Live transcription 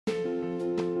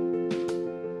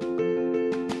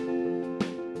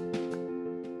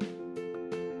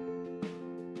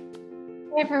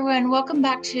everyone. Welcome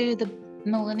back to the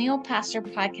Millennial Pastor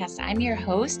Podcast. I'm your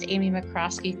host, Amy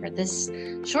McCroskey, for this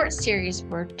short series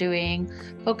we're doing,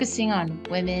 focusing on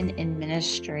women in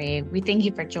ministry. We thank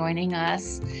you for joining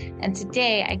us. And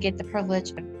today I get the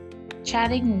privilege of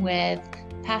chatting with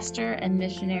pastor and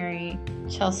missionary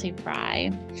Chelsea Fry.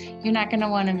 You're not going to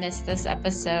want to miss this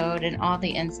episode and all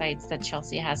the insights that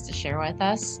Chelsea has to share with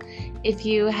us. If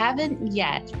you haven't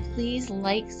yet, please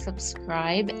like,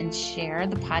 subscribe, and share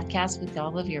the podcast with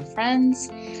all of your friends.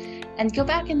 And go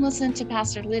back and listen to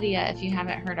Pastor Lydia if you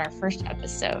haven't heard our first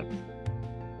episode.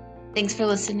 Thanks for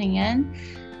listening in,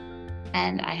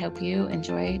 and I hope you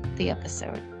enjoy the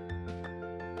episode.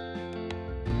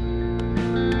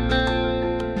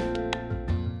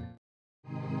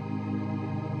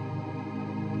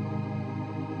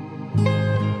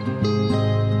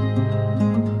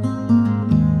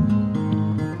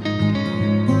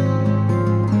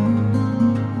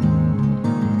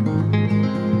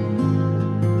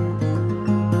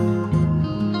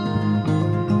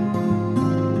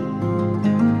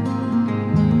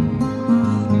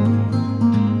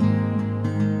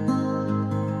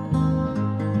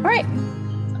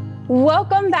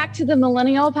 Welcome back to the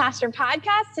Millennial Pastor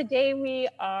Podcast. Today we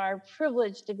are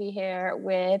privileged to be here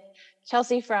with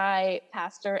Chelsea Fry,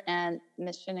 pastor and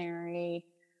missionary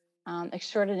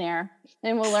extraordinaire.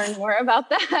 And we'll learn more about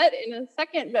that in a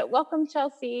second. But welcome,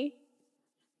 Chelsea.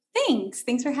 Thanks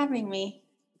for having me.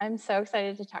 I'm so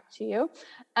excited to talk to you.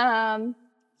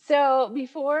 So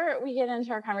before we get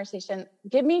into our conversation,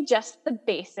 give me just the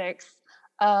basics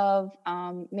of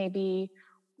maybe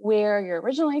where you're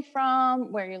originally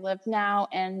from, where you live now,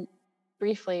 and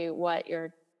briefly what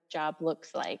your job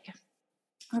looks like.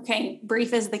 Okay,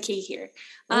 brief is the key here.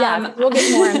 Yeah, we'll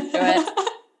get more into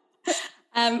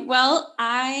it. Well,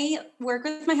 I work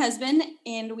with my husband,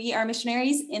 and we are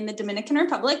missionaries in the Dominican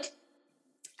Republic.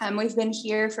 We've been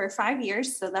here for 5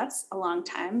 years, so that's a long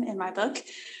time in my book.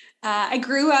 I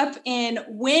grew up in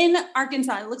Wynne,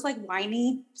 Arkansas. It looks like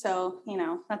whiny, so,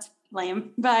 that's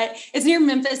lame. But it's near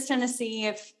Memphis, Tennessee,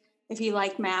 if you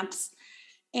like maps.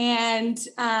 And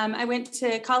I went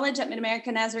to college at Mid-America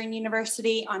Nazarene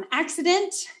University on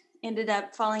accident, ended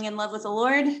up falling in love with the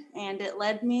Lord, and it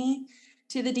led me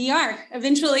to the DR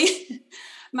eventually.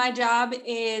 My job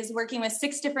is working with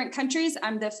 6 different countries.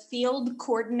 I'm the field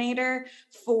coordinator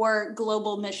for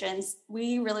global missions.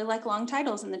 We really like long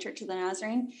titles in the Church of the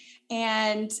Nazarene,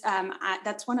 and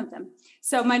that's one of them.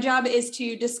 So my job is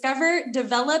to discover,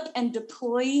 develop, and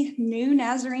deploy new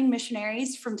Nazarene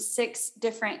missionaries from 6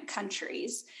 different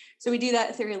countries. So we do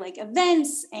that through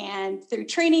events and through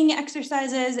training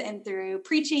exercises and through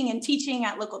preaching and teaching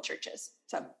at local churches.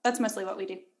 So that's mostly what we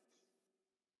do.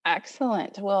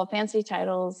 Excellent. Well, fancy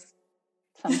titles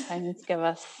sometimes give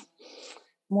us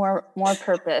more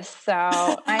purpose. So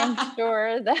I'm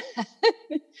sure that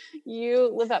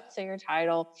you live up to your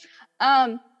title.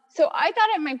 So I thought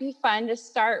it might be fun to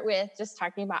start with just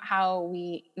talking about how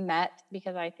we met,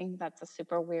 because I think that's a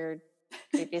super weird,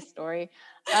 creepy story.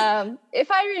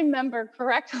 If I remember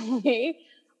correctly,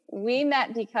 we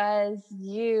met because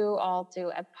you all do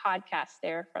a podcast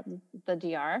there from the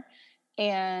DR.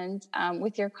 And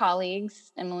with your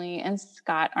colleagues, Emily and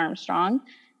Scott Armstrong.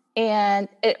 And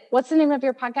what's the name of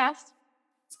your podcast?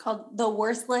 It's called The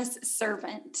Worthless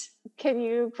Servant. Can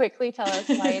you quickly tell us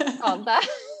why it's called that?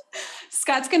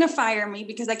 Scott's going to fire me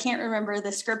because I can't remember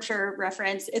the scripture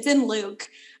reference. It's in Luke.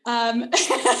 I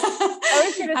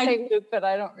was going to say Luke, but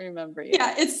I don't remember yet.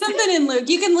 Yeah, it's something in Luke.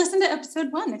 You can listen to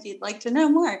episode 1 if you'd like to know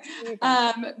more.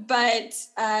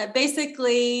 But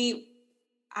basically,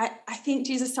 I think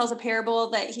Jesus tells a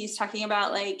parable that he's talking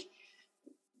about,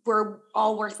 we're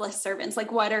all worthless servants.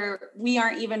 We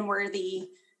aren't even worthy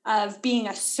of being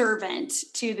a servant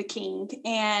to the king.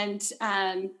 And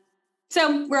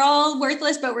so we're all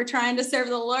worthless, but we're trying to serve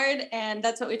the Lord. And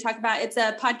that's what we talk about. It's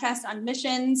a podcast on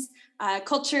missions,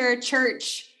 culture,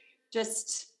 church,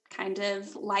 just kind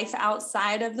of life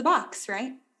outside of the box,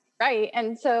 right? Right.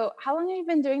 And so how long have you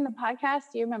been doing the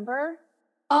podcast? Do you remember?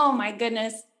 Oh my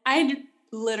goodness. I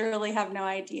literally have no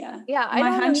idea. Yeah,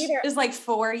 my hunch is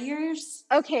 4 years.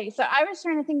 Okay, so I was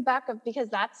trying to think back because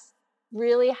that's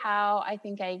really how I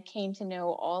think I came to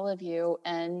know all of you.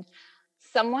 And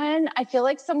I feel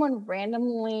like someone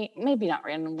randomly, maybe not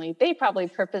randomly, they probably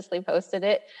purposely posted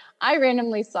it. I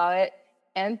randomly saw it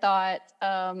and thought,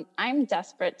 I'm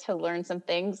desperate to learn some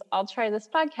things. I'll try this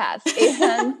podcast.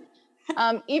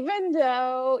 And even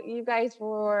though you guys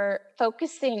were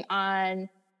focusing on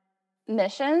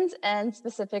missions and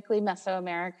specifically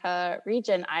Mesoamerica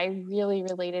region, I really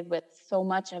related with so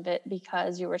much of it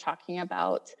because you were talking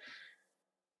about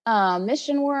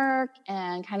mission work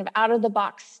and kind of out of the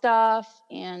box stuff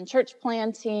and church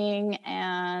planting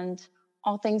and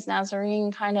all things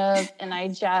Nazarene kind of. And I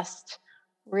just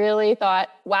really thought,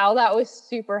 wow, that was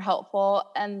super helpful.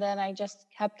 And then I just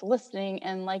kept listening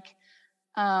and like,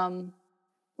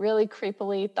 really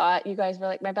creepily thought you guys were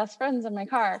like my best friends in my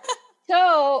car.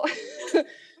 So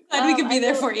glad we could be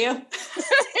there for you.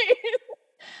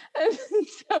 And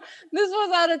so this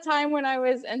was at a time when I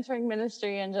was entering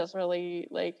ministry and just really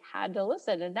like had to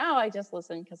listen. And now I just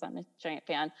listen because I'm a giant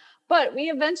fan. But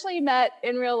we eventually met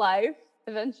in real life,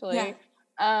 eventually. Yeah.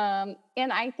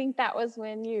 And I think that was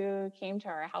when you came to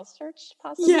our house church,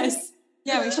 possibly. Yes.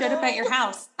 Yeah, we showed up at your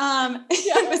house.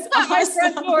 It was awesome. My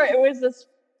front door. It was this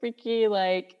freaky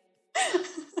like,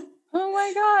 oh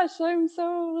my gosh, I'm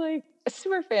so like a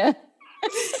super fan.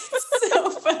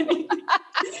 So funny.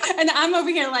 And I'm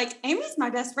over here like, Amy's my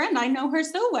best friend. I know her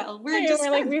so well. We're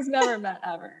like, we've never met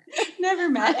ever. Never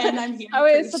met. And I'm here. I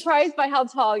was surprised by how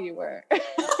tall you were.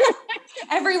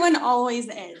 Everyone always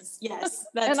is. Yes.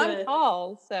 That's and I'm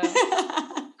tall. So,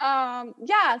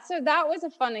 yeah. So that was a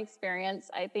fun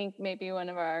experience. I think maybe one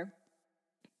of our,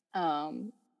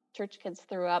 church kids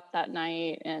threw up that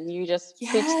night and you just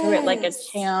preached through it like a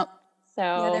champ. So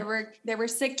yeah, there were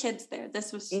sick kids there.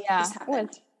 This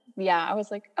happened. I was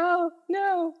like, oh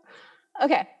no.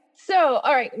 Okay. So,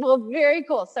 all right. Well, very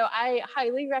cool. So I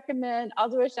highly recommend, I'll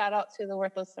do a shout out to the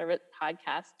Worthless Servant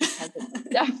podcast because it's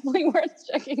definitely worth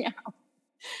checking out.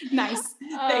 Nice.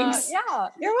 Thanks. Yeah,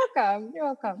 you're welcome. You're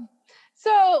welcome.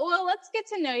 So, well, let's get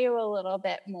to know you a little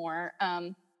bit more.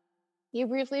 You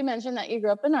briefly mentioned that you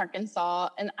grew up in Arkansas,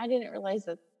 and I didn't realize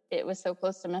that it was so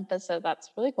close to Memphis. So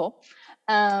that's really cool.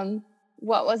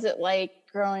 What was it like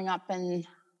growing up in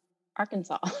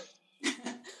Arkansas?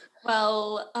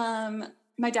 Well,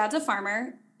 my dad's a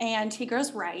farmer and he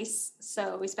grows rice.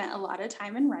 So we spent a lot of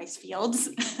time in rice fields,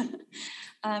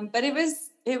 but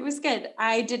it was good.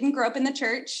 I didn't grow up in the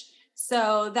church.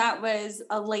 So that was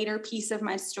a later piece of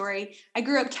my story. I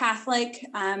grew up Catholic,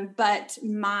 but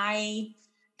my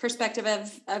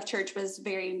perspective of church was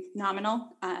very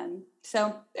nominal.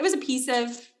 So it was a piece of,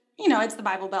 it's the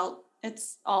Bible Belt.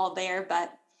 It's all there,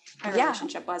 but my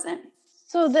relationship wasn't.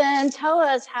 So then tell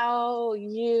us how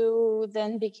you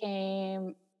then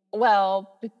became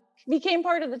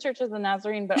part of the Church of the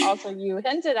Nazarene, but also you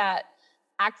hinted at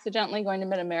accidentally going to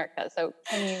Mid-America. So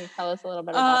can you tell us a little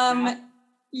bit about that?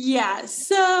 Yeah.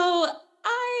 So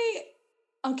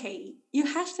you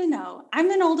have to know, I'm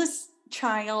an oldest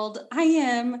child. I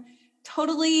am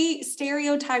totally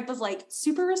stereotype of like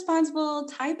super responsible,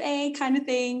 type A kind of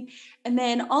thing. And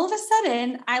then all of a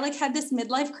sudden I like had this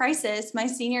midlife crisis my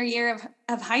senior year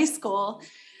of high school.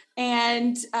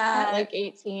 And like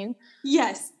 18.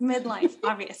 Yes, midlife,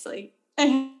 obviously.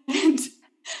 And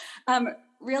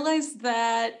realized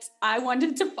that I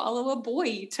wanted to follow a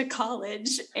boy to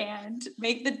college and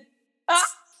make the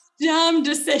dumb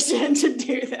decision to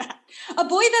do that. A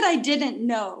boy that I didn't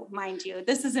know, mind you.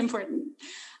 This is important.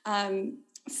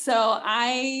 So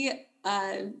I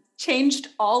changed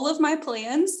all of my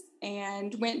plans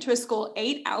and went to a school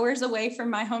 8 hours away from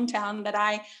my hometown that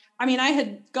I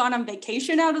had gone on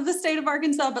vacation out of the state of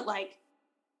Arkansas, but like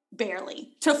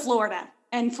barely, to Florida.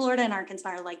 And Florida and Arkansas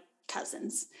are like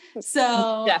cousins.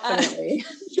 So definitely.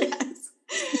 Yes.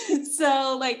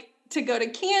 So like to go to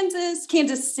Kansas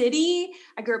City.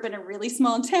 I grew up in a really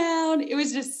small town. It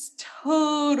was just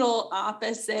total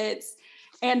opposites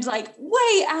and like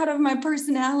way out of my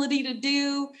personality to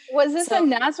do. Was this a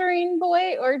Nazarene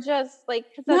boy or just like,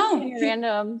 because that's kind of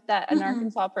random that an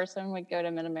Arkansas person would go to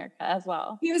Mid-America as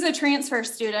well? He was a transfer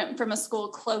student from a school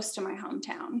close to my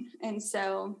hometown. And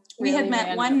so we had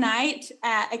met one night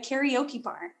at a karaoke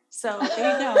bar. So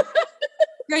there you go.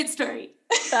 Great story.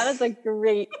 That is a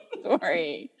great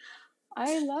story.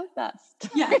 I love that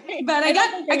story. Yeah, but I got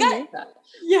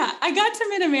to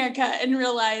Mid-America and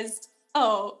realized,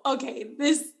 oh, okay,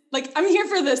 this, like, I'm here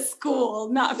for this school,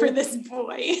 not for this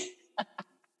boy.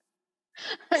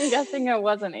 I'm guessing it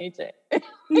wasn't AJ.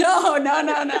 No.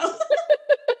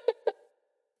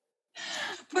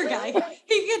 Poor guy.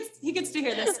 He gets to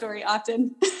hear this story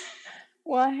often.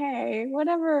 Well, hey,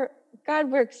 whatever.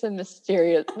 God works in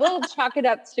mysterious. We'll chalk it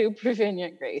up to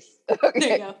prevenient grace. Okay.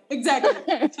 There you go.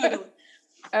 Exactly. Totally.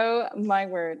 Oh my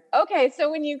word. Okay,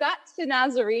 so when you got to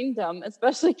Nazarene-dom,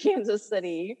 especially Kansas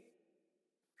City,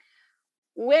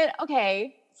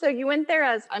 so you went there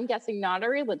as, I'm guessing, not a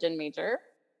religion major.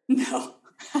 No,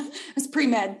 it's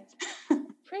pre-med.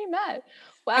 Pre-med.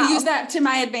 Wow. I use that to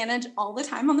my advantage all the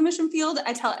time on the mission field.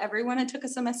 I tell everyone I took a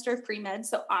semester of pre-med,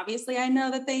 so obviously I know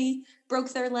that they broke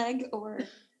their leg or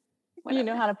whatever. You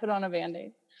know how to put on a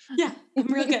Band-Aid. Yeah, I'm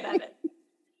real good at it.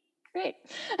 Great.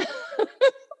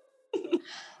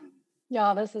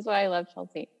 Y'all, this is why I love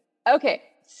Chelsea. Okay.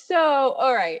 So,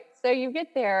 all right. So you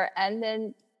get there, and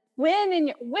then when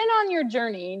on your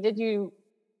journey did you,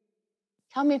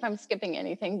 tell me if I'm skipping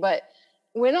anything, but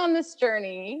when on this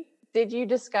journey did you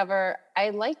discover, I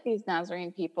like these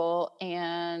Nazarene people,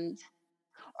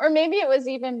 or maybe it was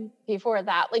even before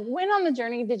that, like when on the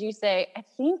journey did you say, I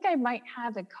think I might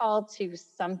have a call to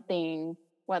something,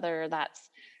 whether that's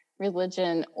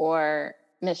religion or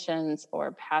missions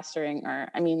or pastoring, or,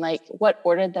 I mean, like what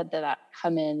order did that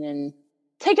come in? And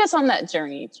take us on that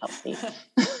journey, Chelsea.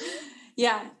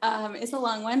 Yeah, it's a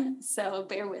long one, so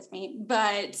bear with me.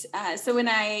 But so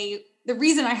the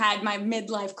reason I had my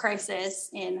midlife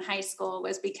crisis in high school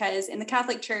was because in the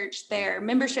Catholic Church, their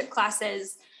membership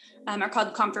classes are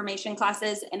called confirmation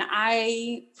classes. And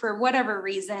I, for whatever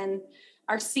reason,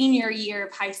 our senior year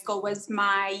of high school was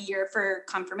my year for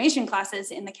confirmation classes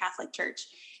in the Catholic Church.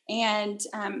 And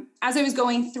as I was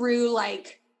going through,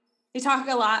 like, they talk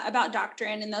a lot about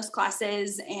doctrine in those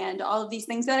classes and all of these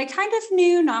things that I kind of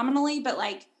knew nominally, but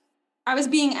like I was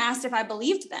being asked if I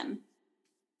believed them.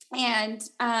 And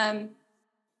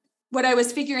what I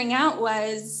was figuring out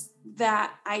was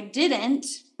that I didn't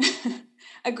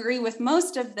agree with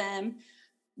most of them,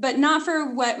 but not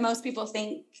for what most people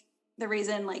think the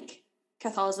reason, like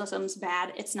Catholicism's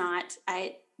bad. It's not.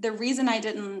 The reason I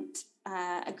didn't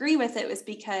agree with it was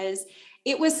because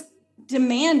it was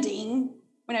demanding.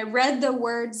 When I read the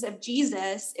words of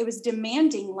Jesus, it was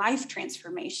demanding life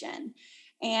transformation.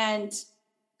 And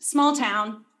small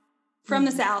town from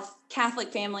the South,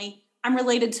 Catholic family, I'm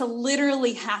related to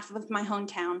literally half of my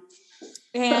hometown.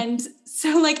 And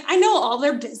so like, I know all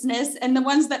their business, and the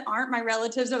ones that aren't my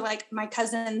relatives are like my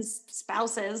cousin's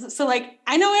spouses. So like,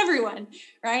 I know everyone,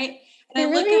 right? And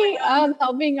you're really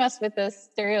helping us with this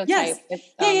stereotype. Yes. It's,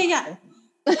 Yeah.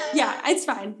 Yeah, it's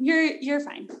fine. You're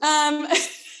fine.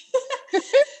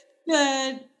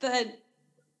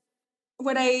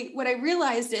 What I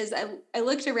realized is I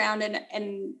looked around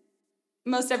and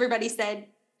most everybody said,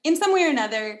 in some way or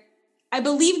another, I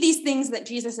believe these things that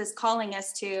Jesus is calling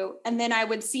us to. And then I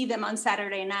would see them on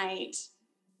Saturday night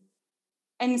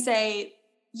and say,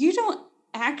 you don't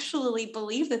actually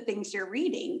believe the things you're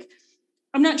reading.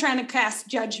 I'm not trying to cast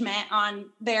judgment on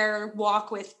their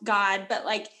walk with God, but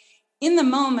like in the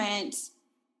moment,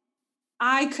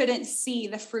 I couldn't see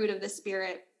the fruit of the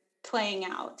Spirit playing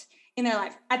out in their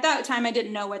life. At that time, I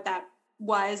didn't know what that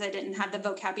was. I didn't have the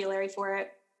vocabulary for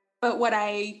it. But what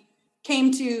I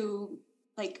came to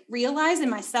like realize in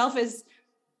myself is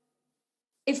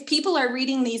if people are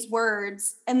reading these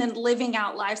words and then living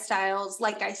out lifestyles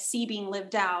like I see being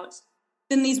lived out,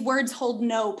 then these words hold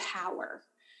no power.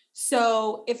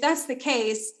 So if that's the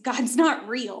case, God's not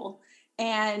real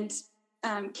and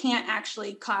can't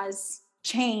actually cause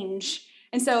change.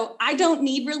 And so I don't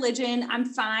need religion. I'm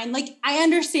fine. Like, I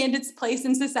understand its place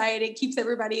in society. It keeps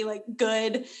everybody like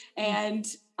good and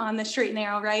on the straight and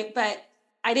narrow, right? But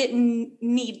I didn't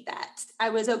need that.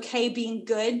 I was okay being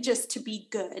good just to be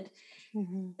good.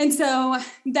 Mm-hmm. And so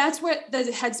that's what the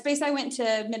headspace I went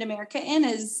to Mid-America in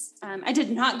is. I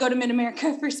did not go to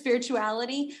Mid-America for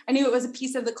spirituality. I knew it was a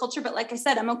piece of the culture, but like I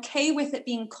said, I'm okay with it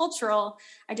being cultural.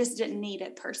 I just didn't need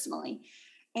it personally.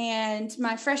 And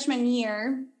my freshman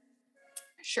year,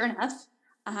 sure enough,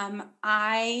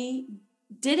 I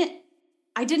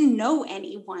didn't know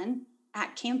anyone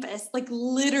at campus, like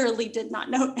literally did not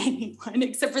know anyone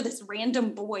except for this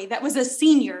random boy that was a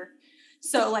senior.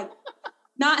 So like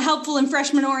not helpful in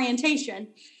freshman orientation.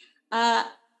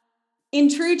 In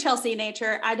true Chelsea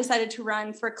nature, I decided to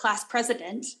run for class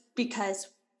president because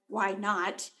why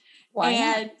not?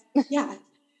 Yeah,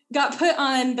 got put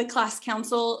on the class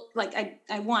council. Like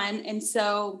I won. And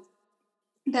so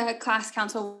the class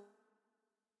council,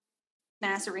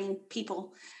 Nazarene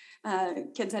people,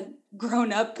 kids had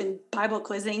grown up in Bible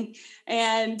quizzing.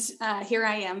 And here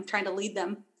I am trying to lead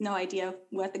them. No idea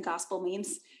what the gospel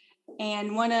means.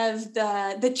 And one of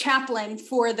the chaplain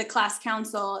for the class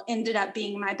council ended up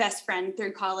being my best friend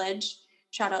through college.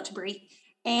 Shout out to Bree.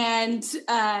 And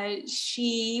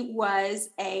she was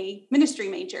a ministry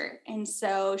major. And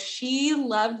so she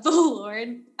loved the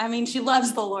Lord. I mean, she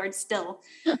loves the Lord still.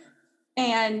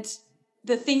 And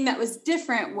the thing that was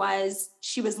different was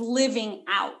she was living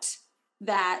out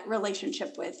that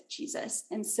relationship with Jesus.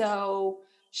 And so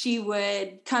she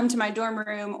would come to my dorm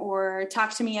room or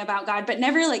talk to me about God, but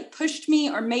never like pushed me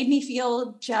or made me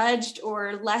feel judged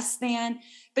or less than,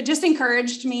 but just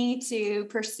encouraged me to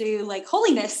pursue like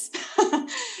holiness.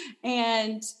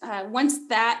 And once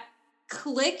that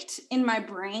clicked in my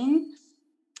brain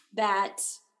that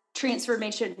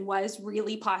transformation was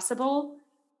really possible,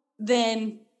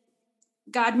 then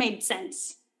God made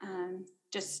sense.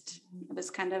 It was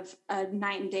kind of a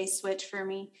night and day switch for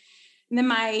me. And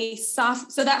then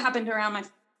so that happened around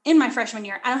in my freshman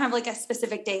year. I don't have like a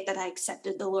specific date that I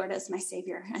accepted the Lord as my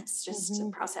savior. It's just a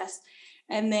process.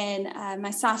 And then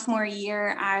my sophomore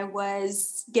year, I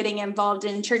was getting involved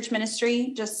in church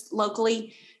ministry just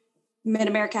locally.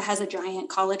 Mid-America has a giant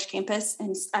college campus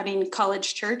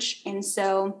college church. And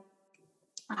so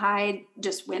I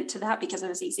just went to that because it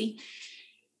was easy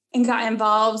and got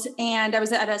involved. And I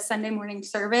was at a Sunday morning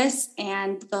service,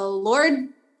 and the Lord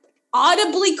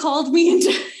audibly called me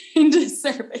into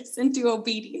service, into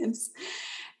obedience.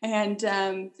 And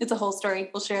it's a whole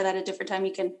story. We'll share that a different time.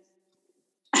 You can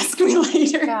ask me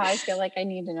later. Yeah, I feel like I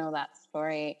need to know that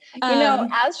story.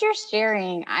 As you're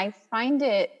sharing, I find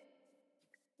it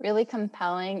really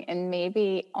compelling and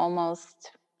maybe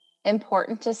almost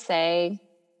important to say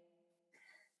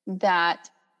that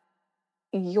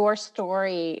your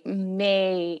story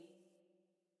may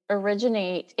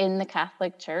originate in the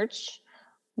Catholic Church,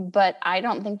 but I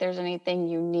don't think there's anything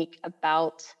unique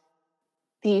about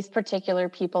these particular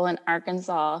people in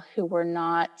Arkansas who were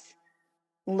not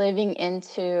living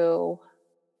into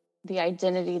the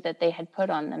identity that they had put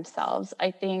on themselves.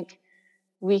 I think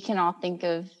we can all think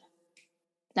of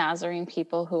Nazarene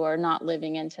people who are not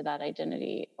living into that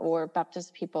identity, or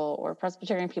Baptist people or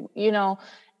Presbyterian people,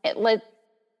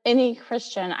 any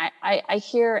Christian, I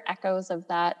hear echoes of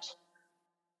that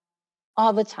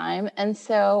all the time. And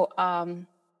so, I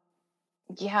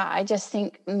just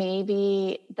think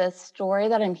maybe the story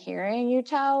that I'm hearing you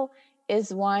tell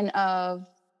is one of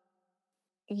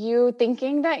you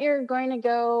thinking that you're going to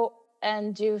go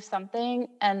and do something,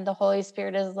 and the Holy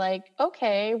Spirit is like,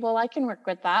 okay, well, I can work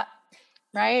with that.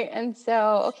 Right. And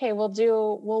so, okay,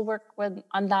 we'll work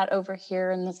on that over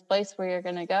here in this place where you're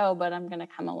going to go, but I'm going to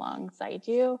come alongside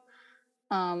you.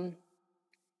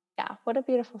 What a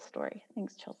beautiful story.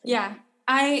 Thanks, Chelsea. Yeah.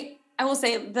 I will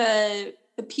say the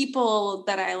people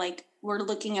that I were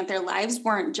looking at their lives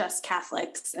weren't just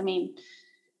Catholics. I mean,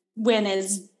 Wynn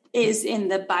is in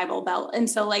the Bible Belt. And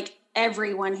so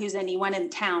everyone who's anyone in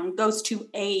town goes to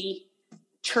a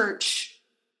church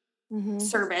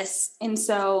service. And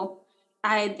so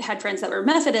I had friends that were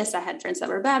Methodist, I had friends that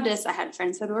were Baptist, I had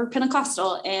friends that were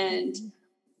Pentecostal. And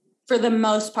for the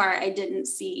most part, I didn't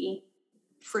see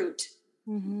fruit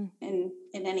in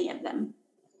any of them.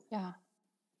 Yeah.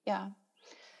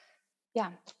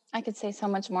 I could say so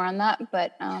much more on that,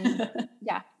 but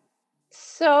yeah.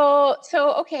 So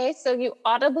you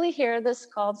audibly hear this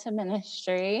call to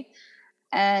ministry,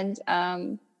 and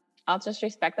I'll just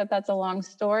respect that that's a long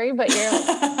story, but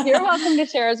you're welcome to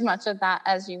share as much of that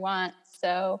as you want.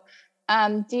 So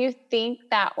do you think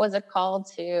that was a call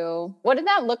to, what did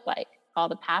that look like? Call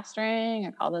to pastoring,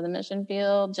 a call to the mission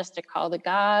field, just a call to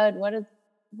God? What did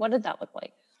that look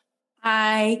like?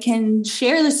 I can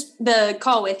share the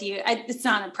call with you. It's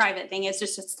not a private thing.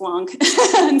 It's long.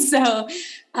 And so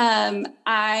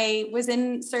I was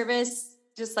in service,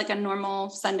 just like a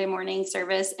normal Sunday morning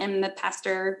service. And the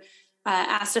pastor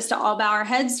asked us to all bow our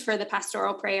heads for the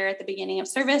pastoral prayer at the beginning of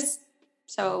service.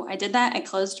 So I did that. I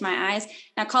closed my eyes.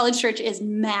 Now, College Church is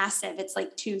massive. It's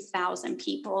 2,000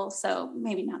 people. So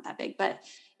maybe not that big, but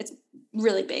it's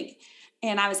really big.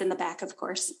 And I was in the back, of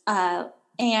course,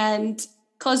 and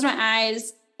closed my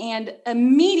eyes. And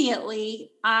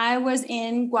immediately I was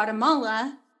in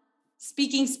Guatemala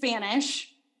speaking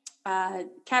Spanish.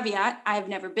 Caveat, I've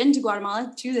never been to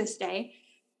Guatemala to this day.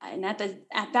 And at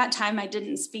that time, I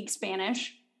didn't speak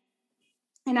Spanish.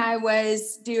 And I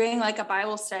was doing a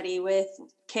Bible study with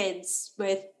kids,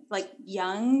 with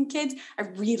young kids. I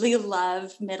really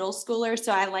love middle schoolers.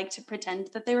 So I like to pretend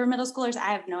that they were middle schoolers.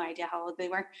 I have no idea how old they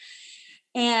were.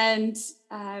 And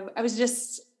I was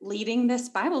just leading this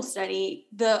Bible study.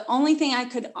 The only thing I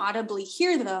could audibly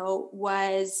hear, though,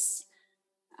 was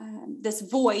this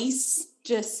voice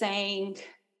just saying,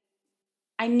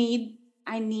 I need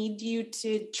you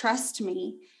to trust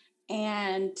me,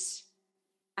 and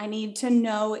I need to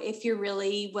know if you're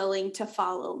really willing to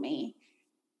follow me.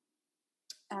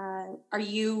 Are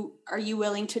you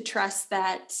willing to trust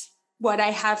that what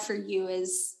I have for you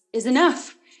is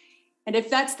enough? And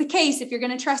if that's the case, if you're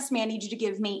going to trust me, I need you to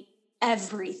give me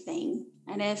everything.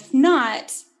 And if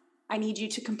not, I need you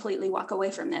to completely walk away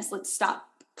from this. Let's stop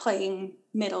playing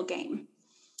middle game.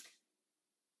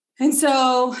 And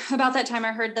so about that time,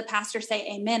 I heard the pastor say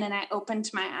amen, and I opened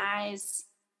my eyes,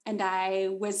 and I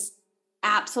was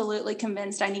absolutely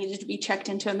convinced I needed to be checked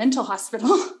into a mental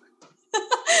hospital.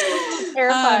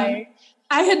 Terrifying.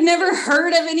 I had never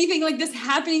heard of anything like this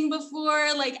happening before.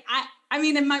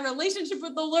 And my relationship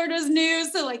with the Lord was new.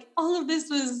 So all of this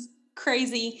was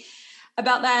crazy.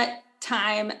 About that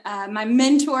time, my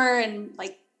mentor and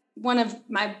like one of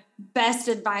my best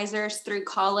advisors through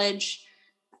college,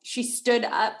 she stood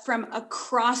up from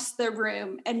across the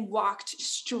room and walked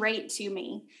straight to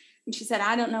me. And she said,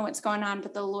 I don't know what's going on,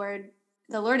 but the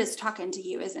Lord is talking to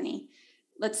you, isn't he?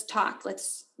 Let's talk.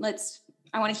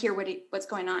 I want to hear what's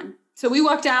going on. So we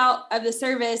walked out of the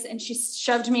service and she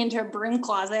shoved me into a broom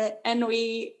closet and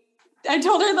I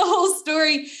told her the whole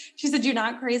story. She said, you're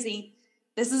not crazy.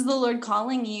 This is the Lord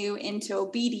calling you into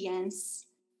obedience,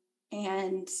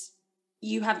 and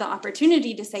you have the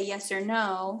opportunity to say yes or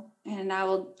no. And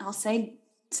I'll say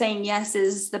saying yes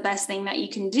is the best thing that you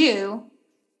can do.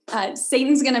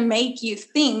 Satan's going to make you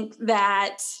think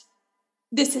that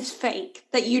this is fake,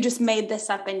 that you just made this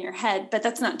up in your head, but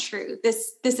that's not true.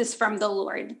 This is from the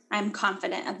Lord. I'm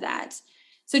confident of that.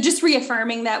 So just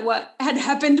reaffirming that what had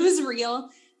happened was real,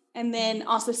 and then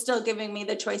also still giving me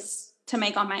the choice to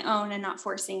make on my own and not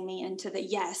forcing me into the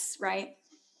yes, right?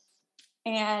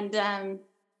 And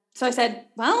so I said,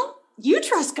 well, you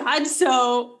trust God,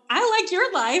 so I like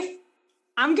your life.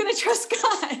 I'm going to trust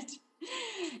God.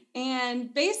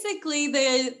 And basically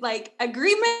the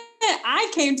agreement I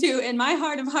came to in my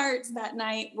heart of hearts that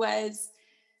night was,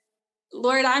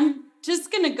 Lord, I'm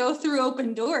just going to go through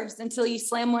open doors until you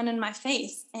slam one in my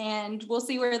face, and we'll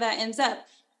see where that ends up.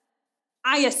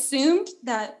 I assumed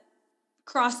that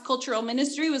cross-cultural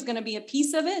ministry was going to be a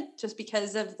piece of it just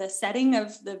because of the setting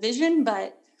of the vision.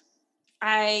 But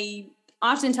I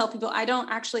often tell people, I don't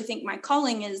actually think my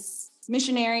calling is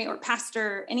missionary or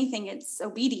pastor or anything. It's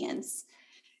obedience,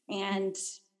 and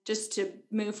just to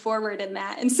move forward in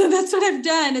that. And so that's what I've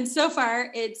done. And so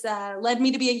far it's led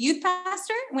me to be a youth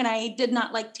pastor when I did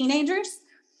not like teenagers.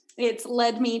 It's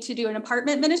led me to do an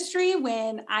apartment ministry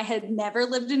when I had never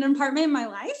lived in an apartment in my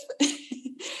life.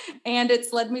 And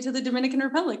it's led me to the Dominican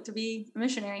Republic to be a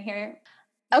missionary here.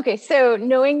 Okay. So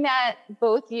knowing that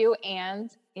both you and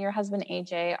your husband,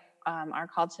 AJ, are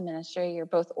called to ministry, you're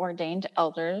both ordained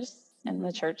elders in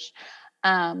the church.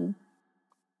 Can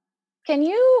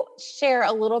you share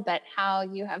a little bit how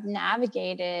you have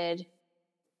navigated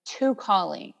two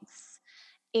callings?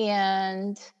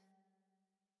 And,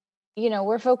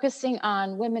 we're focusing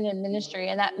on women in ministry,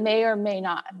 and that may or may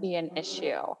not be an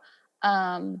issue.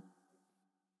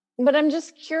 But I'm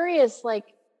just curious,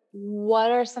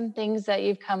 what are some things that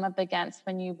you've come up against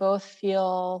when you both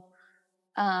feel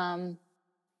called,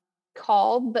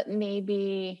 but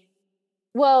maybe,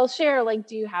 share,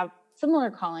 do you have similar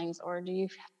callings, or do you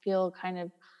feel kind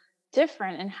of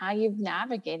different, and how you've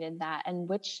navigated that, and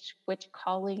which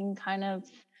calling kind of,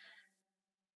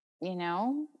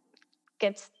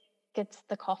 gets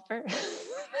the call first?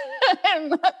 I'm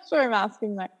not sure I'm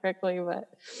asking that correctly, but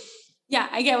yeah,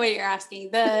 I get what you're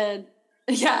asking.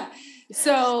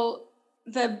 So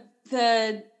the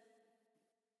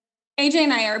AJ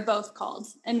and I are both called,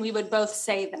 and we would both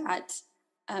say that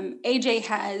AJ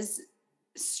has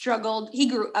struggled. He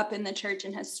grew up in the church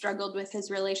and has struggled with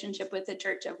his relationship with the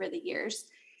church over the years,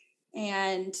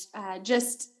 and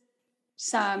just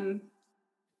some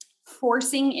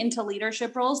forcing into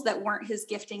leadership roles that weren't his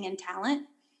gifting and talent.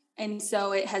 And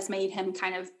so it has made him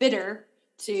kind of bitter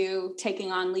to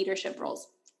taking on leadership roles.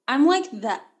 I'm like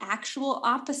the actual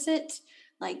opposite,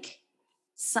 like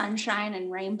sunshine and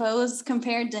rainbows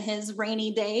compared to his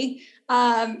rainy day.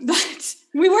 But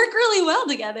we work really well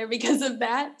together because of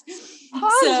that.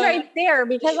 Pause right there,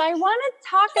 because I want to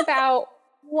talk about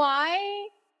why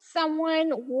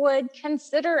someone would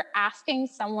consider asking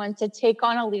someone to take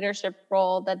on a leadership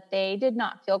role that they did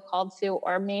not feel called to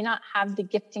or may not have the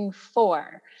gifting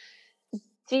for.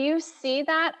 Do you see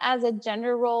that as a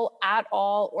gender role at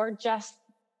all, or just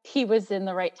he was in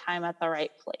the right time at the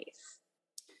right place?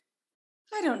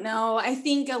 I don't know. I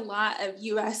think a lot of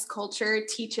U.S. culture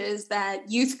teaches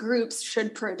that youth groups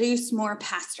should produce more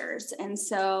pastors. And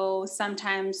so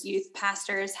sometimes youth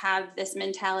pastors have this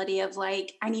mentality of I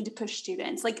need to push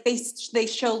students. They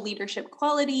show leadership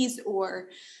qualities, or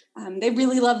they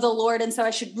really love the Lord. And so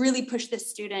I should really push this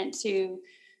student to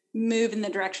move in the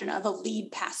direction of a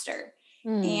lead pastor.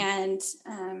 And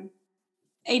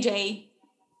AJ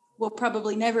will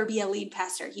probably never be a lead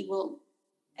pastor. He will.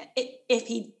 If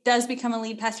he does become a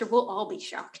lead pastor, we'll all be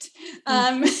shocked.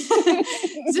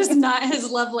 It's just not his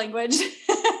love language.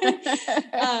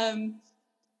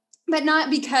 But not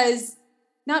because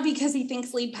he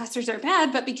thinks lead pastors are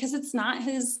bad, but because it's not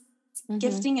his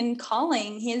gifting and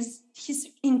calling. He's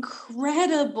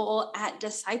incredible at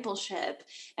discipleship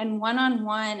and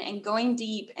one-on-one and going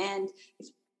deep. And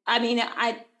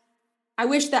I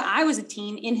wish that I was a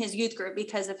teen in his youth group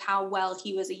because of how well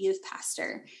he was a youth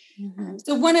pastor.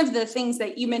 So one of the things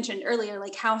that you mentioned earlier,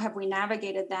 how have we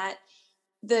navigated that?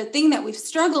 the thing that we've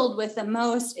struggled with the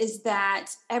most is that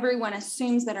everyone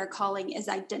assumes that our calling is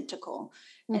identical.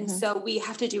 And so we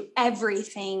have to do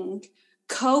everything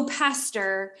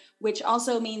co-pastor, which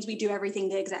also means we do everything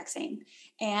the exact same.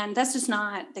 And that's just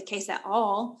not the case at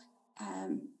all.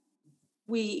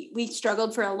 We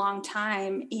struggled for a long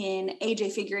time in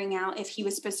AJ figuring out if he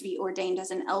was supposed to be ordained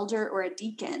as an elder or a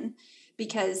deacon,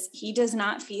 because he does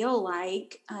not feel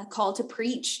like a call to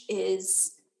preach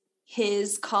is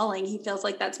his calling. He feels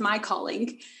like that's my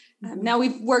calling. Now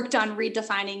we've worked on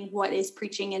redefining what is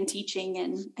preaching and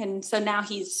teaching. And so now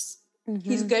he's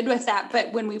good with that.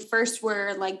 But when we first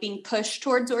were like being pushed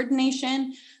towards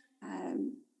ordination,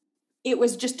 it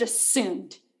was just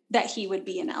assumed that he would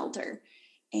be an elder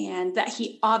and that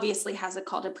he obviously has a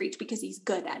call to preach because he's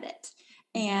good at it.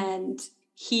 And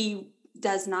he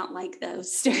does not like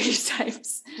those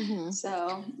stereotypes.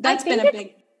 So that's been a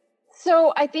big...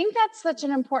 So I think that's such an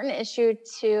important issue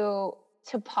to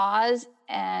pause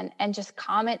and just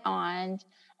comment on.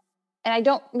 And I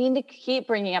don't mean to keep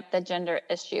bringing up the gender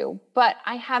issue, but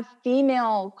I have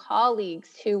female colleagues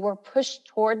who were pushed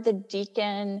toward the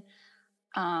deacon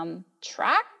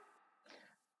track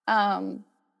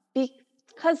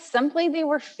because simply they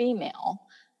were female.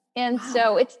 And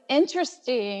so it's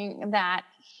interesting that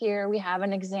here we have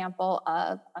an example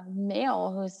of a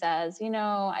male who says,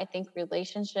 I think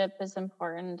relationship is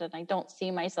important and I don't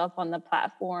see myself on the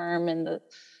platform and the,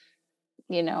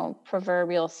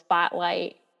 proverbial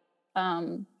spotlight.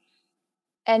 And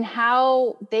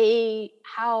how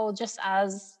just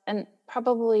as, and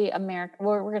probably America,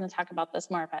 we're going to talk about this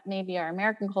more, but maybe our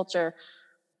American culture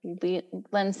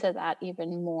lends to that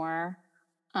even more.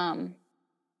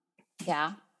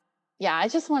 Yeah, I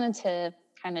just wanted to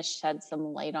kind of shed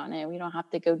some light on it. We don't have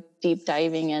to go deep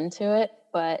diving into it,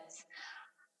 but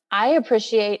I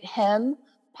appreciate him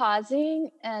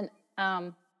pausing and,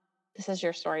 this is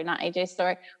your story, not AJ's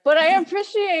story, but I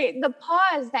appreciate the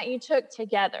pause that you took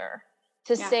together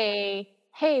to say,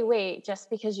 hey, wait, just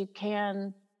because you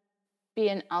can be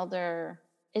an elder,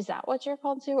 is that what you're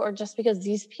called to? Or just because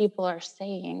these people are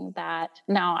saying that?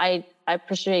 Now, I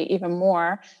appreciate even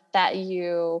more that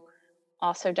you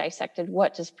also dissected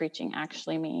what does preaching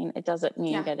actually mean. It doesn't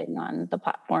mean getting on the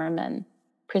platform and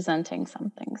presenting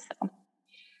something. So,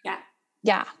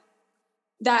 yeah.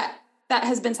 That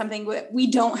has been something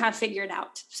we don't have figured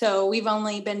out. So we've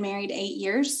only been married 8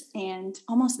 years and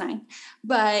almost 9,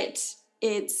 but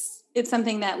it's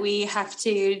something that we have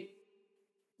to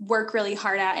work really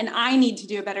hard at. And I need to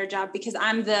do a better job because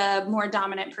I'm the more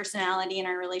dominant personality in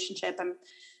our relationship. I'm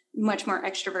much more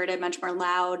extroverted, much more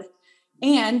loud.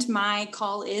 And my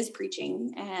call is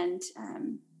preaching and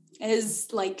is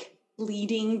like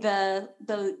leading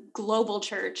the global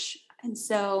church. And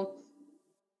so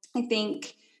I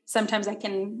think sometimes I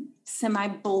can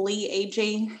semi-bully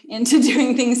AJ into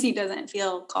doing things he doesn't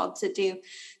feel called to do.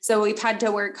 So we've had to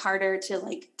work harder to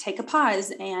like take a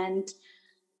pause, and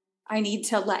I need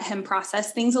to let him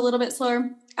process things a little bit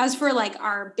slower. As for like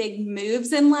our big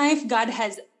moves in life, God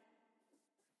has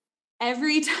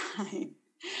every time,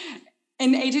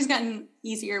 and AJ's gotten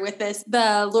easier with this,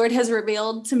 the Lord has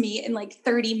revealed to me in like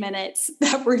 30 minutes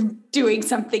that we're doing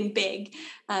something big.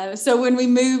 So when we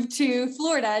moved to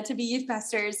Florida to be youth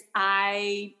pastors,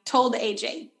 I told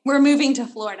AJ, we're moving to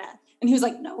Florida. And he was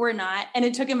like, no, we're not. And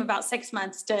it took him about 6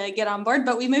 months to get on board,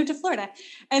 but we moved to Florida.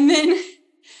 And then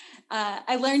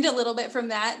I learned a little bit from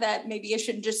that maybe I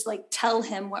should just like tell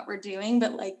him what we're doing,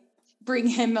 but like bring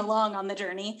him along on the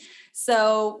journey.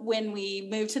 So when we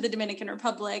moved to the Dominican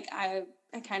Republic, I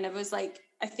kind of was like,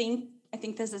 I think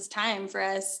this is time for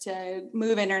us to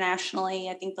move internationally.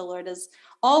 I think the Lord has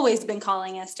always been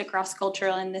calling us to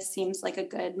cross-cultural, and this seems like a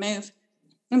good move.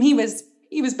 And he was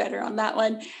better on that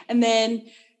one. And then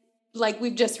like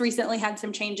we've just recently had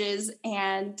some changes,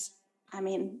 and I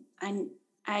mean,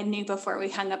 I knew before we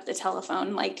hung up the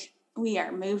telephone, like we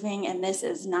are moving and this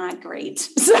is not great.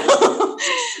 So,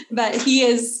 but he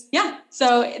is,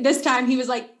 So this time he was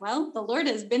like, well, the Lord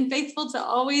has been faithful to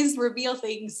always reveal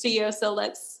things to you. So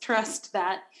let's trust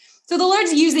that. So the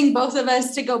Lord's using both of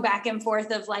us to go back and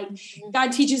forth of like,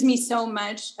 God teaches me so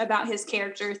much about his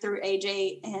character through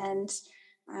AJ, and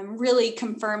really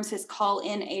confirms his call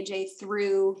in AJ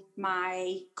through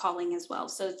my calling as well.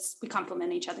 So we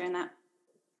complement each other in that.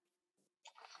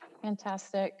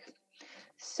 Fantastic.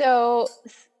 So,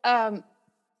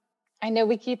 I know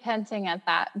we keep hinting at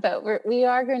that, but we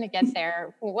are going to get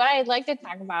there. What I'd like to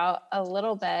talk about a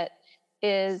little bit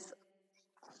is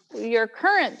your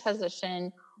current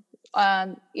position.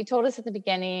 You told us at the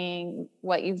beginning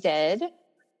what you did.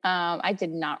 I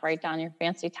did not write down your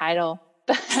fancy title,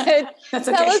 but That's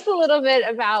okay. Tell us a little bit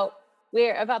about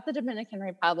about the Dominican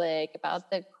Republic, about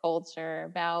the culture,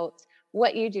 about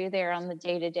what you do there on the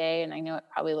day to day. And I know it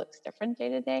probably looks different day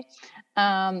to day.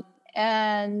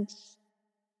 And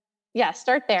yeah,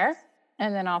 start there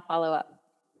and then I'll follow up.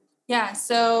 Yeah.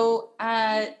 So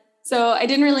I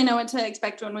didn't really know what to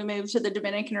expect when we moved to the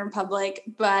Dominican Republic,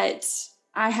 but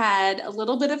I had a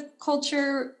little bit of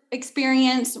culture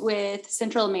experience with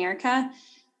Central America,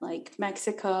 like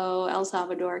Mexico, El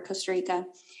Salvador, Costa Rica,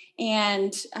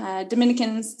 and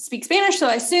Dominicans speak Spanish. So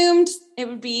I assumed it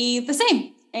would be the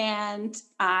same. And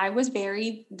I was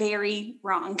very, very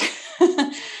wrong.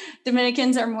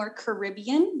 Dominicans are more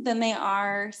Caribbean than they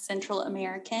are Central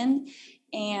American.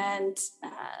 And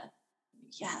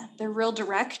they're real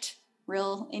direct,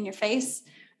 real in your face.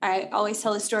 I always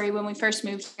tell the story when we first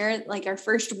moved here, like our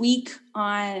first week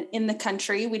in the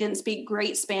country, we didn't speak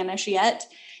great Spanish yet.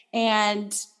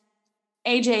 And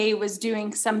AJ was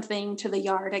doing something to the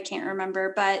yard. I can't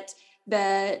remember, but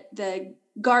the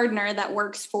gardener that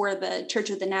works for the Church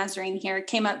of the Nazarene here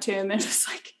came up to him and was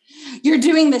like, "You're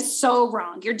doing this so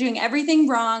wrong. You're doing everything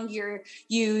wrong.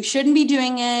 You shouldn't be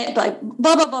doing it." Like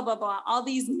blah, blah, blah, blah, blah. All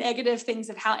these negative things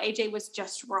of how AJ was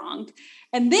just wrong.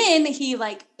 And then he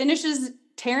like finishes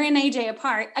tearing AJ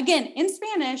apart again in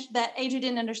Spanish that AJ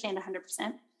didn't understand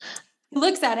 100%. He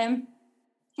looks at him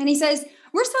and he says,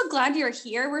 "We're so glad you're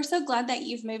here. We're so glad that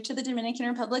you've moved to the Dominican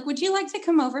Republic. Would you like to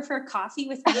come over for a coffee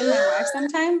with me and my wife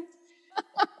sometime?"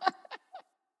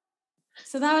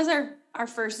 So that was our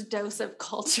first dose of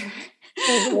culture.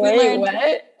 Wait,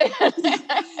 what?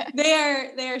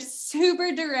 They are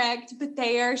super direct, but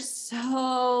they are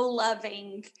so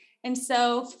loving and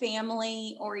so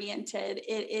family oriented.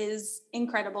 It is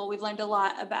incredible. We've learned a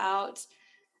lot about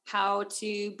how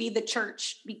to be the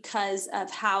church because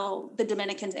of how the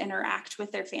Dominicans interact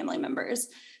with their family members.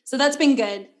 So that's been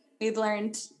good. We've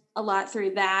learned a lot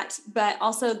through that, but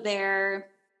also their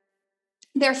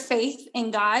faith in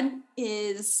God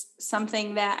is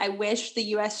something that I wish the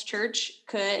U.S. church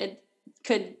could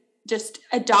just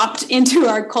adopt into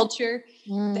our culture.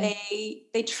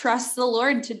 They trust the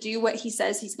Lord to do what he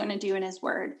says he's going to do in his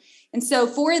word. And so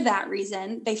for that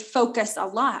reason, they focus a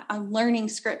lot on learning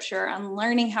scripture, on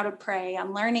learning how to pray,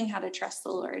 on learning how to trust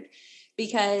the Lord.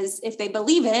 Because if they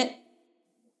believe it,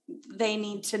 they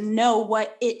need to know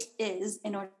what it is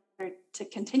in order to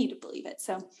continue to believe it.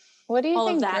 So what do you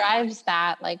think drives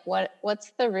that? Like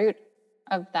what's the root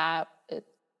of that?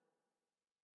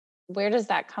 Where does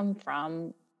that come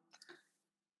from?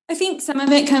 I think some of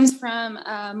it comes from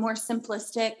a more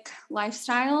simplistic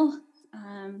lifestyle.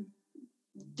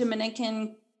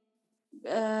 Dominican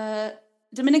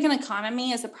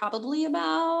economy is probably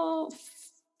about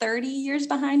 30 years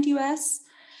behind US.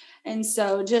 And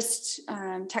so just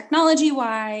technology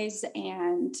wise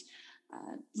and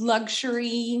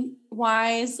luxury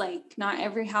wise, like not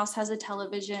every house has a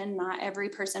television, not every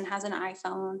person has an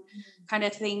iPhone, kind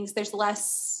of things. There's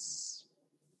less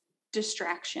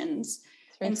distractions.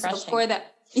 And so for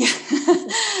that,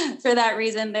 for that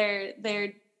reason,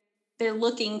 they're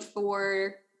looking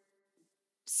for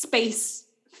space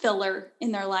filler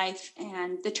in their life.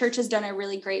 And the church has done a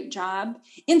really great job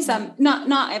in some,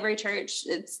 not every church.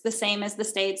 It's the same as the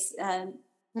States.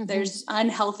 There's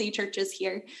unhealthy churches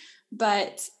here.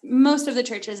 But most of the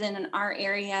churches in our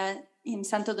area in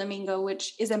Santo Domingo,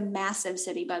 which is a massive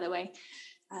city, by the way,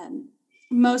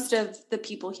 most of the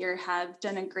people here have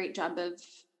done a great job of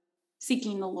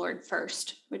seeking the Lord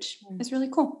first, which is really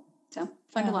cool. So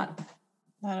fun a lot.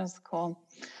 That is cool.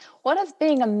 What has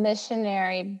being a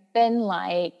missionary been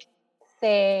like,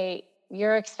 say,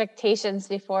 your expectations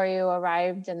before you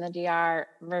arrived in the DR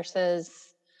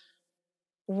versus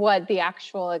what the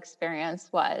actual experience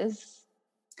was?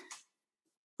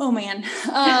 Oh, man.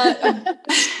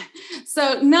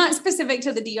 So not specific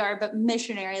to the DR, but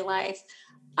missionary life.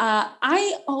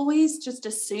 I always just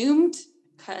assumed,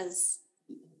 because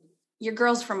your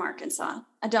girl's from Arkansas,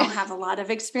 I don't have a lot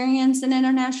of experience in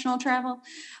international travel,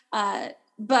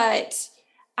 but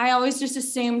I always just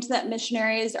assumed that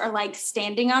missionaries are like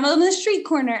standing out on the street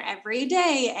corner every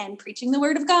day and preaching the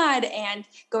word of God and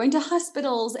going to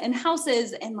hospitals and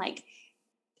houses and like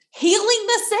healing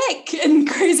the sick and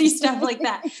crazy stuff like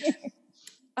that.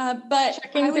 But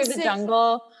trekking through the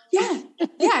jungle.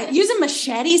 Yeah. Using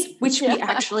machetes, which we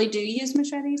actually do use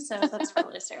machetes. So that's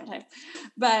probably a stereotype.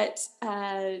 But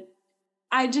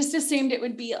I just assumed it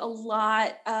would be a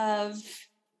lot of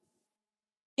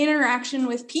interaction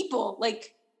with people,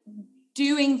 like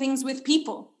doing things with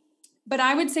people. But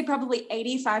I would say probably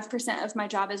 85% of my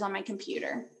job is on my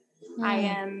computer. I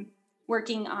am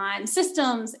working on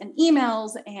systems and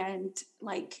emails and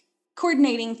like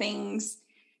coordinating things.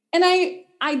 And I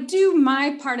I do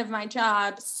my part of my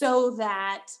job so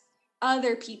that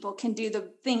other people can do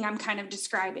the thing I'm kind of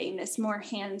describing, this more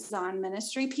hands-on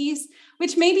ministry piece,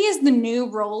 which maybe is the new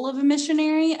role of a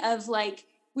missionary, of like,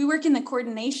 we work in the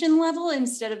coordination level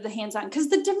instead of the hands-on, because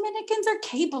the Dominicans are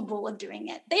capable of doing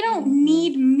it. They don't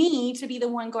need me to be the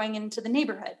one going into the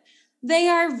neighborhood. They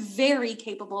are very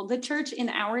capable. The church in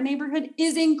our neighborhood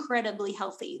is incredibly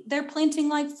healthy. They're planting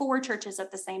like 4 churches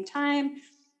at the same time.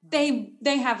 They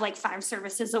have like 5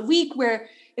 services a week where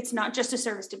it's not just a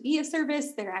service to be a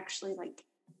service. They're actually like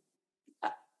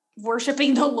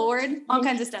worshiping the Lord, all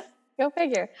kinds of stuff. Go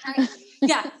figure.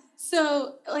 Yeah.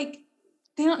 So like,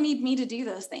 they don't need me to do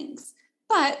those things.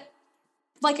 But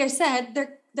like I said,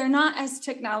 they're not as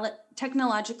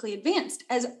technologically advanced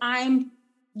as I'm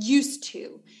used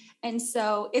to. And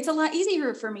so it's a lot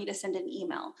easier for me to send an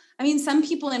email. I mean, some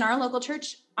people in our local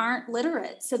church aren't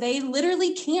literate, so they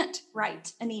literally can't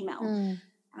write an email.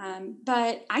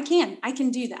 But I can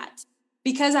do that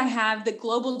because I have the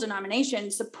global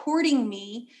denomination supporting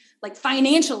me, like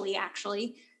financially,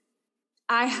 actually.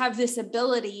 I have this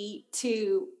ability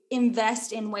to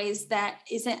invest in ways that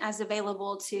isn't as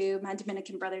available to my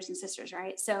Dominican brothers and sisters,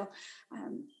 right? So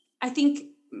I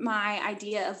think my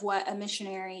idea of what a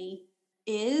missionary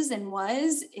is and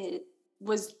it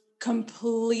was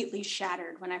completely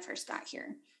shattered when I first got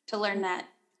here, to learn that,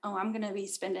 I'm going to be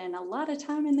spending a lot of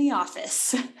time in the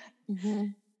office. Mm-hmm.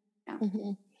 Yeah.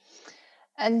 Mm-hmm.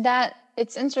 And that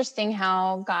it's interesting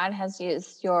how God has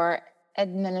used your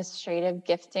administrative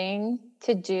gifting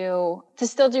to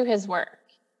still do his work.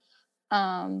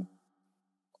 And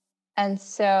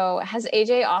so has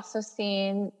AJ also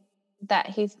seen that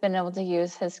he's been able to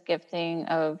use his gifting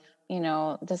of,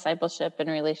 discipleship and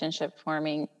relationship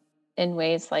forming in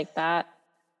ways like that?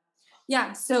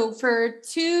 Yeah. So for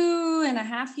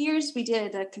 2.5 years, we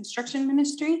did a construction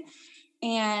ministry,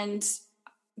 and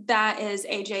that is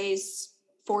AJ's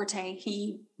forte.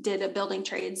 He did a building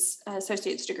trades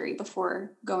associate's degree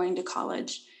before going to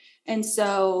college. And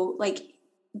so like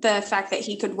the fact that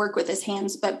he could work with his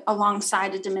hands, but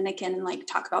alongside a Dominican, and like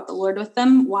talk about the Lord with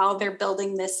them while they're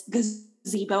building this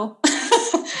gazebo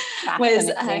was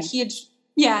a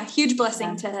huge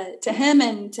blessing to him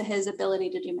and to his ability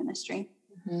to do ministry.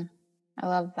 Mm-hmm. I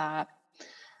love that.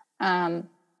 I'm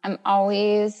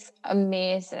always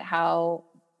amazed at how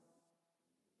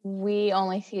we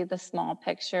only see the small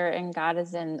picture and God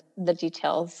is in the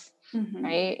details,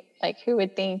 right? Like, who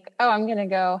would think, I'm going to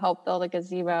go help build a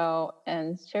gazebo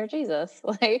and share Jesus?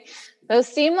 Like, those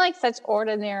seem like such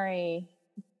ordinary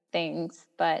things,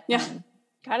 but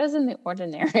God is in the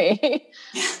ordinary.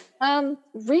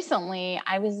 Recently,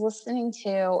 I was listening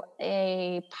to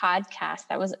a podcast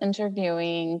that was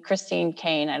interviewing Christine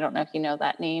Kane. I don't know if you know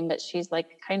that name, but she's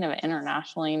like kind of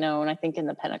internationally known, I think, in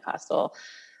the Pentecostal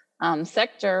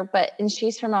sector, and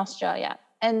she's from Australia.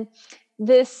 And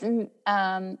this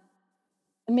man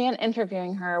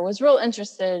interviewing her was real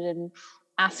interested in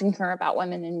asking her about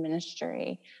women in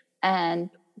ministry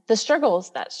and the struggles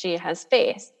that she has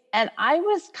faced. And I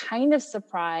was kind of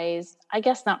surprised, I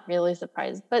guess not really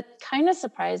surprised, but kind of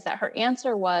surprised that her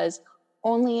answer was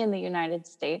only in the United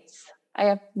States. I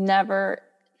have never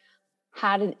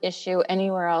had an issue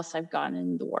anywhere else I've gone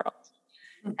in the world.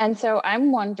 And so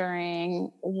I'm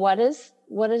wondering, what has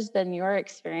been your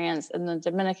experience in the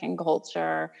Dominican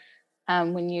culture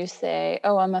when you say,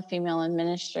 I'm a female in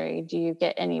ministry? Do you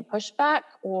get any pushback,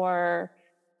 or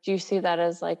do you see that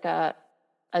as like a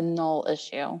null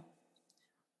issue?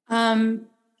 In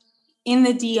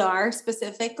the DR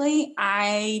specifically,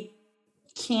 I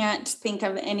can't think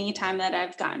of any time that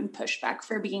I've gotten pushback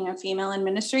for being a female in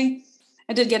ministry.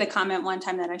 I did get a comment one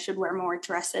time that I should wear more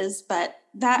dresses, but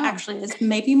that actually is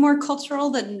maybe more cultural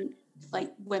than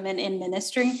like women in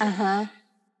ministry.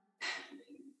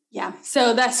 Yeah.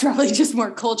 So that's probably just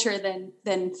more culture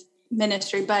than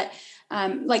ministry. But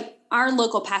like our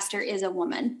local pastor is a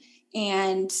woman,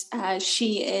 and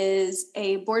she is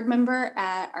a board member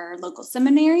at our local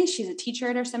seminary. She's a teacher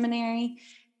at our seminary,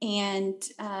 and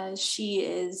she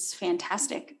is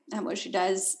fantastic at what she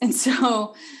does. And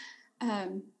so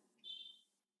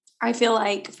I feel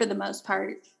like for the most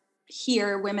part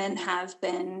here, women have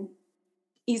been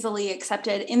easily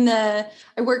accepted. I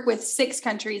work with 6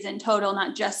 countries in total,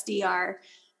 not just DR.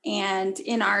 And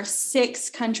in our 6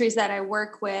 countries that I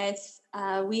work with,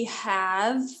 we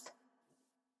have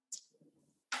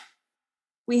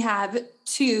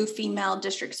 2 female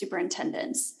district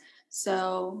superintendents.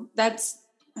 So that's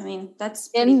pretty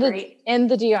great. In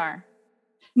the DR?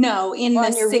 No, in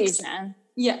the 6 region.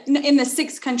 Yeah, in the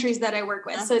 6 countries that I work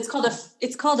with. So it's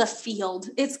called a field.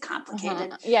 It's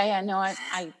complicated. Yeah. No,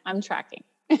 I'm tracking.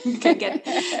 Okay, good.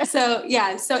 So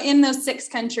yeah, so in those 6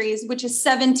 countries, which is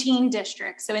 17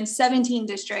 districts. So in 17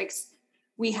 districts,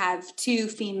 we have 2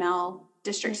 female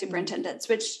district superintendents,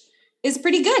 which is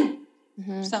pretty good.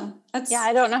 So that's... Yeah,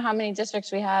 I don't know how many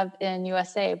districts we have in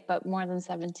USA, but more than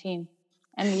 17.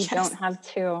 And we don't have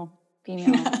 2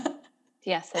 female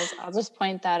DSs. I'll just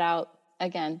point that out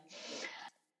again.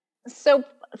 So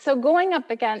going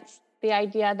up against the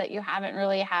idea that you haven't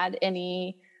really had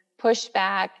any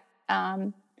pushback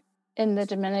in the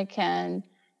Dominican,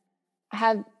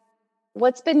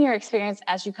 what's been your experience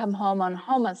as you come home on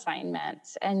home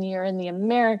assignments and you're in the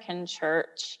American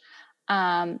church?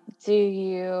 Do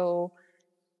you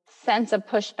sense a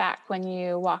pushback when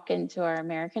you walk into our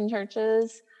American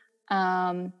churches?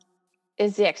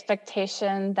 Is the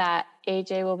expectation that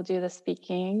AJ will do the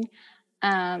speaking?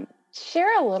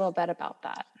 Share a little bit about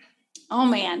that. Oh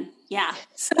man. Yeah.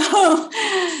 So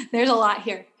there's a lot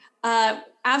here.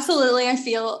 Absolutely. I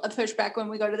feel a pushback when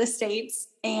we go to the States,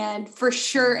 and for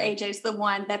sure, AJ's the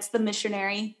one that's the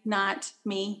missionary, not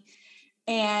me.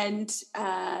 And,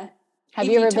 have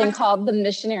you ever been called the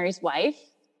missionary's wife?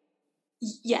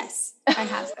 Yes, I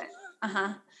have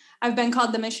been. I've been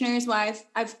called the missionary's wife.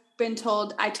 I've been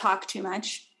told I talk too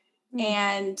much.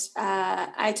 And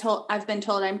I've been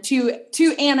told I'm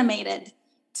too animated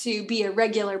to be a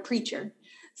regular preacher.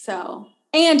 So,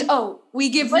 and we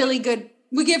give really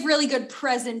good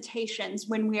presentations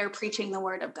when we are preaching the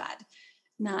word of God.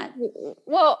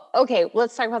 Well, okay,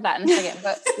 let's talk about that in a second.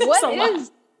 But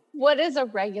what is a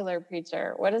regular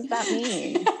preacher? What does that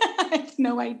mean? I have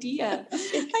no idea.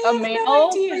 A male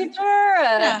preacher?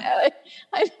 I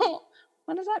don't.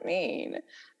 What does that mean?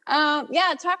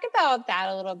 Talk about that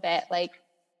a little bit, like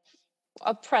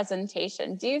a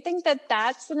presentation. Do you think that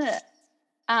that's do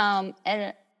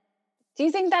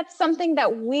you think that's something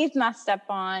that we've messed up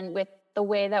on with the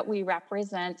way that we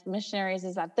represent missionaries,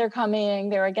 is that they're coming,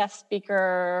 they're a guest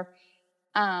speaker,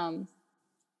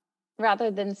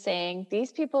 rather than saying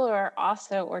these people are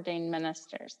also ordained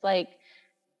ministers,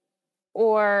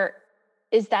 or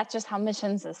is that just how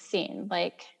missions is seen?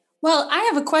 Well, I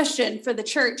have a question for the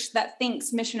church that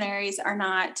thinks missionaries are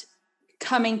not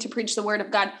coming to preach the word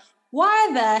of God. Why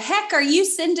the heck are you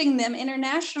sending them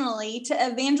internationally to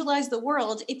evangelize the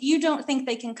world if you don't think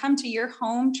they can come to your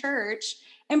home church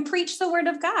and preach the word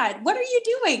of God? What are you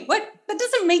doing? That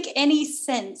doesn't make any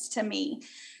sense to me.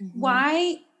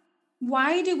 Why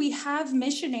do we have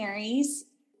missionaries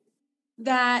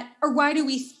or why do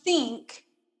we think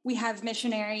we have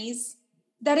missionaries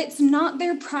that it's not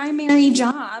their primary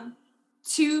job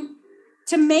to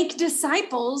make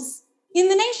disciples in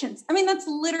the nations? I mean, that's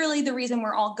literally the reason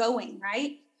we're all going,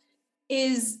 right?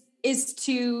 Is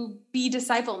to be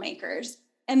disciple makers.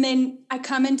 And then I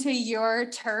come into your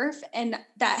turf and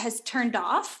that has turned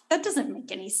off. That doesn't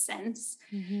make any sense.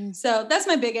 So that's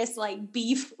my biggest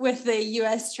beef with the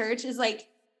U.S. church is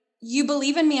you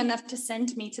believe in me enough to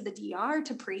send me to the DR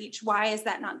to preach. Why is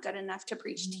that not good enough to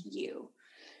preach to you?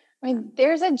 I mean,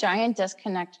 there's a giant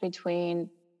disconnect between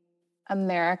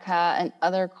America and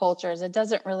other cultures. It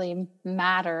doesn't really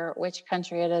matter which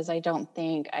country it is, I don't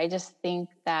think. I just think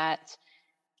that,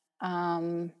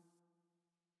 I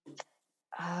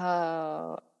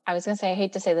was going to say, I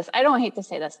hate to say this. I don't hate to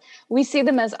say this. We see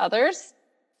them as others,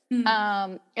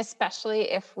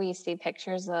 especially if we see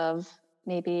pictures of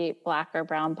maybe Black or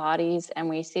brown bodies and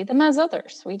we see them as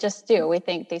others. We just do. We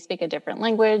think they speak a different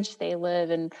language. They live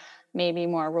in maybe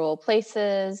more rural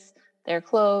places. Their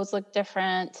clothes look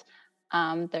different.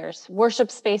 Their worship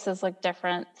spaces look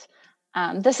different.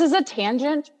 This is a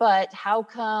tangent, but how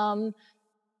come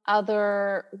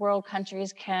other world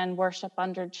countries can worship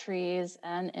under trees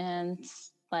and in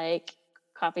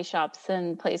coffee shops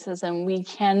and places, and we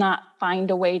cannot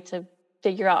find a way to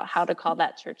figure out how to call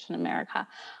that church in America?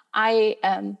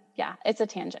 It's a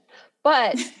tangent,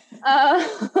 but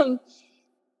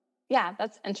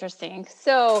that's interesting.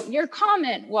 So your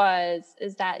comment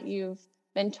is that you've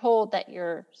been told that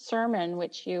your sermon,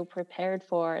 which you prepared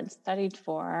for and studied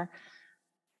for,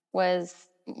 was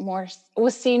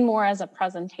seen more as a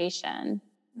presentation.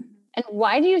 And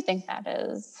why do you think that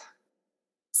is?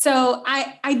 So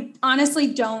I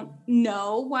honestly don't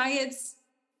know why it's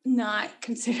not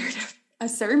considered a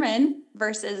sermon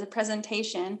versus a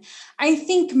presentation. I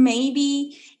think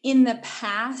maybe in the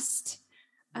past,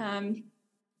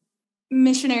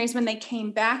 missionaries, when they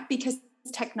came back, because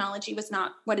technology was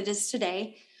not what it is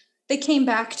today, they came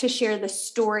back to share the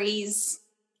stories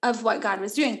of what God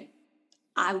was doing.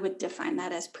 I would define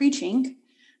that as preaching,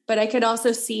 but I could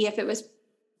also see if it was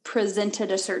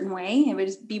presented a certain way, it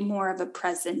would be more of a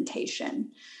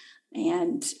presentation.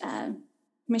 And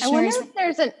missionaries. I wonder if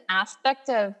there's an aspect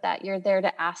of that you're there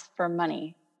to ask for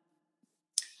money.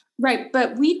 Right,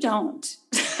 but we don't.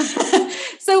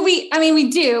 So we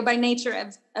do by nature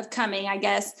of coming, I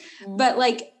guess. Mm-hmm. But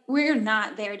like, we're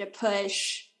not there to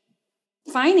push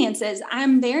finances.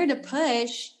 I'm there to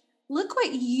push, look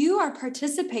what you are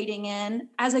participating in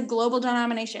as a global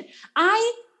denomination.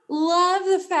 I love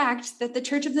the fact that the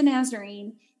Church of the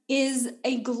Nazarene is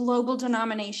a global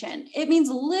denomination. It means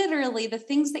literally the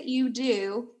things that you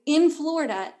do in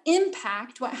Florida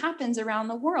impact what happens around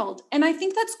the world. And I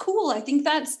think that's cool. I think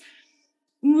that's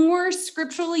more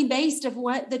scripturally based of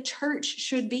what the church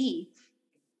should be.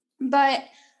 But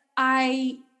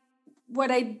what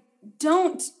I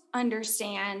don't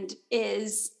understand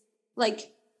is,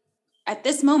 like, at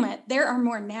this moment, there are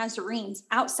more Nazarenes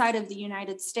outside of the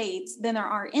United States than there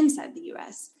are inside the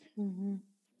US. Mm-hmm.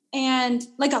 And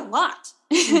like a lot.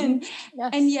 Mm-hmm. Yes.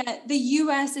 And yet the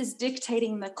US is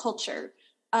dictating the culture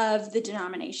of the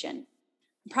denomination.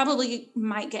 Probably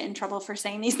might get in trouble for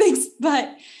saying these things,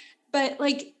 but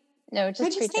like, no, I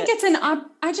just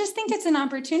think it's an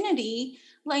opportunity.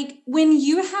 Like, when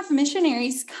you have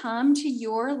missionaries come to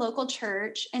your local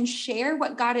church and share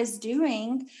what God is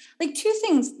doing, like, two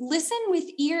things: listen with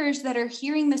ears that are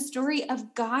hearing the story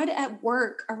of God at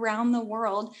work around the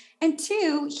world. And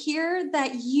two, hear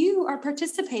that you are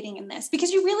participating in this,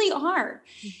 because you really are.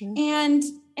 Mm-hmm.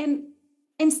 And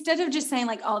instead of just saying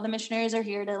like, oh, the missionaries are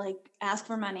here to like ask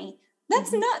for money,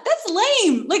 that's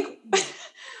lame. Like,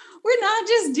 we're not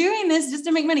just doing this just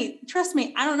to make money. Trust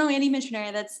me, I don't know any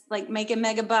missionary that's like making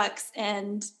mega bucks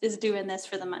and is doing this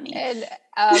for the money. And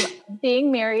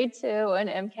being married to an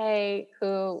MK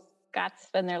who got to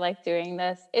spend their life doing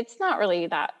this, it's not really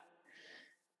that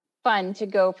fun to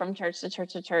go from church to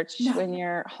church to church when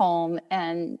you're home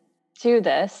and do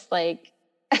this. Like,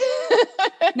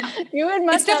 you would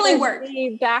much rather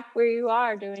be back where you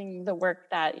are doing the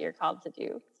work that you're called to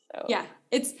do. So yeah,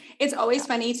 it's always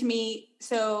funny to me.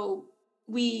 So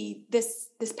this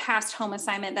past home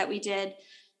assignment that we did,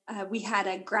 we had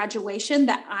a graduation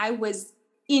that I was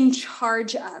in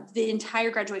charge of the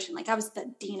entire graduation. Like, I was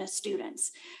the dean of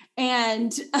students,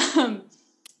 and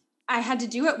I had to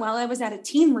do it while I was at a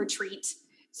teen retreat.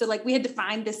 So like, we had to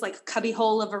find this like cubby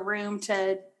hole of a room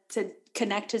to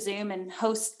connect to Zoom and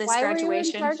host this graduation. Why were you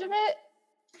in charge of it?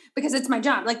 Because it's my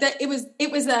job. Like, that, it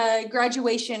was a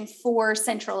graduation for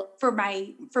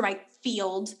my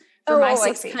field for my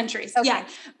 6 countries. Okay. Yeah.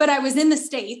 But I was in the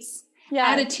States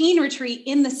at a teen retreat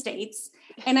in the States,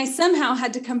 and I somehow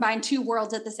had to combine 2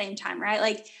 worlds at the same time, right?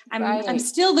 Like, I'm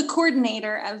still the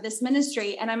coordinator of this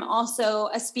ministry, and I'm also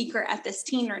a speaker at this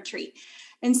teen retreat.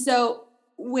 And so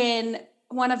when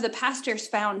one of the pastors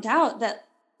found out that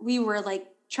we were like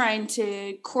trying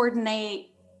to coordinate,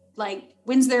 like,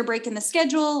 when's there a break in the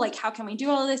schedule? Like, how can we do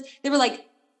all of this? They were like,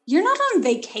 you're not on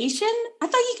vacation? I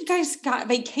thought you guys got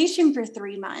vacation for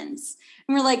 3 months.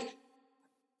 And we're like,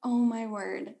 oh my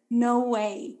word, no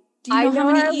way. Do you know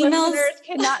how many emails? Listeners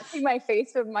cannot see my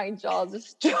face, but my jaw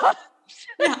just dropped.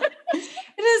 Yeah,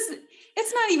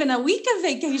 it's not even a week of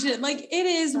vacation. Like, it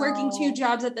is working 2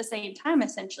 jobs at the same time,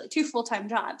 essentially 2 full-time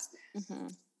jobs. Mm-hmm.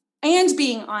 And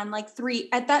being on like 3,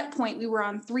 at that point, we were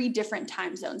on 3 different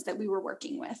time zones that we were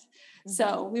working with. Mm-hmm.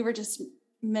 So we were just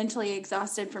mentally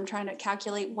exhausted from trying to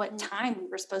calculate what time we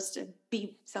were supposed to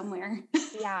be somewhere.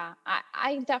 Yeah,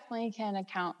 I definitely can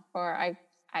account for,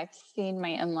 I've seen my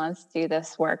in-laws do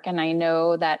this work, and I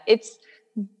know that it's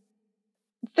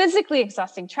physically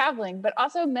exhausting traveling, but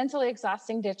also mentally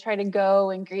exhausting to try to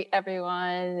go and greet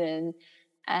everyone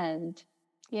and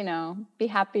you know, be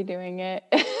happy doing it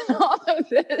and all of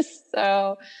this.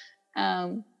 So,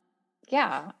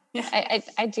 yeah.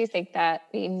 I do think that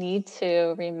we need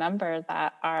to remember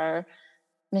that our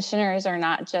missionaries are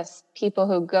not just people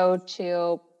who go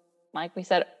to, like we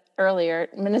said earlier,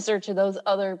 minister to those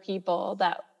other people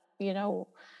that, you know,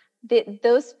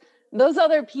 those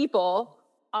other people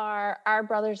are our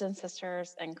brothers and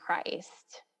sisters in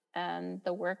Christ. And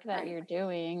the work that you're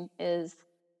doing is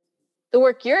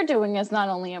not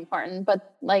only important,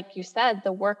 but like you said,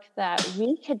 the work that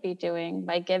we could be doing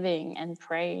by giving and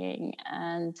praying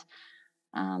and,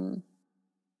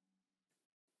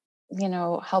 you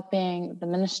know, helping the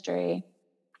ministry.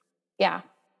 Yeah.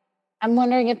 I'm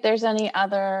wondering if there's any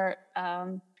other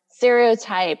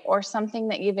stereotype or something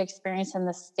that you've experienced in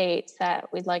the States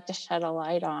that we'd like to shed a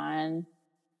light on,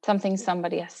 something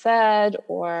somebody has said,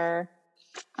 or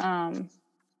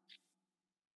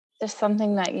just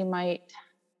something that you might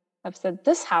have said,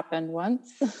 this happened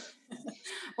once.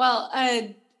 Well,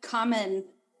 a common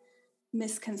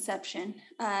misconception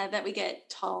that we get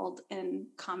told and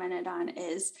commented on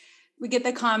is we get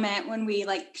the comment when we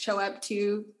like show up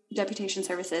to deputation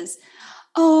services.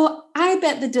 Oh, I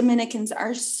bet the Dominicans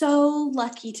are so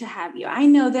lucky to have you. I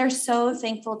know they're so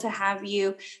thankful to have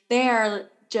you. They're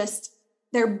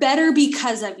better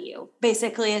because of you,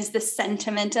 basically, is the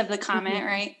sentiment of the comment,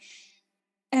 right?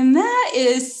 And that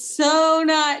is so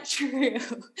not true.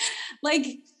 Like,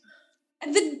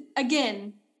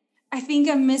 again, I think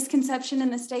a misconception in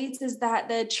the States is that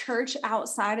the church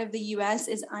outside of the U.S.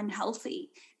 is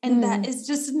unhealthy. And that is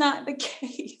just not the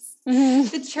case.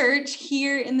 The church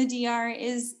here in the DR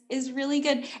is really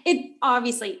good. It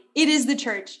is the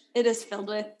church. It is filled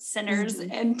with sinners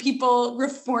and people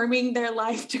reforming their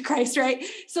life to Christ, right?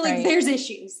 So there's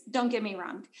issues, don't get me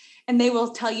wrong. And they will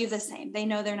tell you the same. They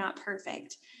know they're not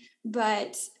perfect,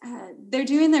 but they're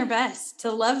doing their best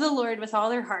to love the Lord with all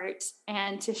their heart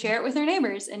and to share it with their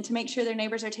neighbors and to make sure their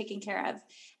neighbors are taken care of.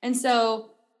 And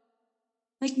so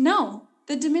no,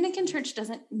 the Dominican church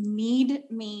doesn't need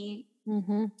me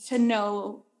to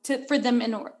know, for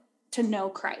them to know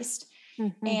Christ.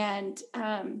 And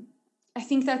I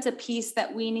think that's a piece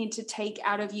that we need to take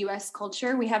out of U.S.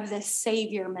 culture. We have this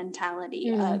savior mentality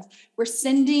of we're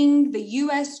sending the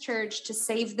U.S. church to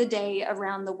save the day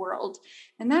around the world.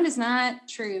 And that is not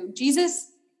true.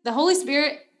 Jesus, the Holy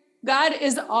Spirit, God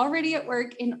is already at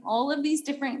work in all of these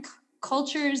different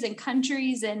cultures and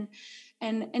countries and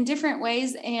different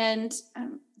ways. And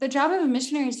the job of a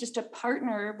missionary is just to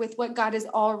partner with what God is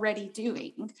already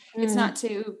doing. It's not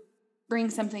to bring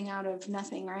something out of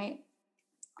nothing, right?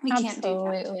 We can't do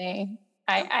that. Absolutely.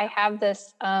 I have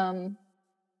this, I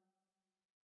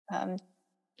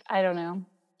don't know,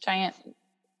 giant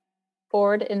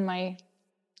board in my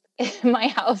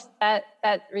house that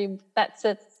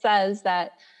says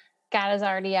that God is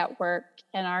already at work,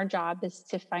 and our job is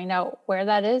to find out where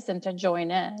that is and to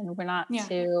join in. We're not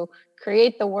to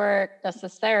create the work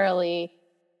necessarily.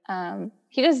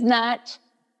 He does not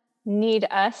need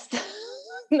us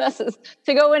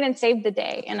to go in and save the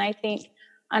day. And I think,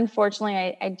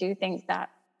 unfortunately, I do think that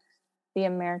the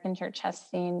American church has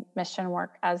seen mission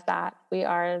work as that. We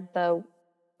are the,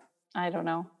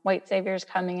 white saviors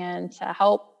coming in to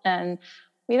help, and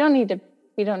we don't need to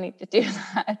do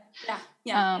that.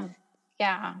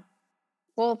 Yeah.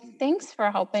 Well, thanks for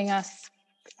helping us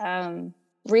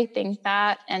rethink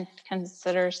that and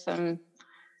consider some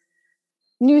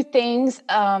new things,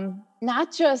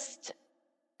 not just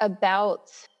about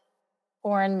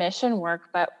foreign mission work,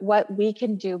 but what we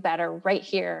can do better right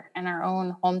here in our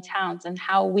own hometowns and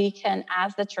how we can,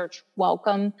 as the church,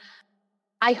 welcome.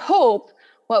 I hope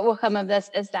what will come of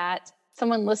this is that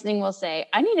someone listening will say,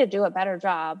 I need to do a better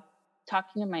job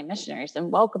talking to my missionaries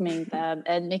and welcoming them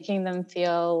and making them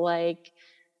feel like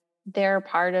they're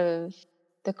part of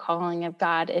the calling of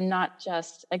God and not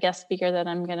just a guest speaker that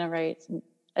I'm going to write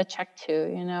a check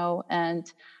to,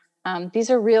 and these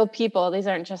are real people. These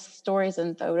aren't just stories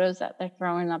and photos that they're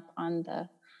throwing up on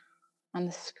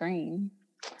the screen.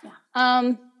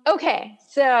 Yeah. Okay.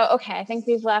 I think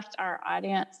we've left our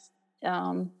audience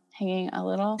hanging a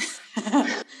little,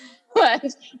 but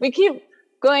we keep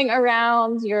going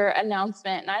around your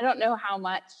announcement, and I don't know how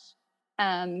much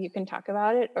you can talk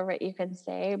about it or what you can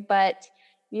say, but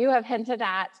you have hinted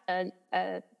at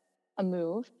a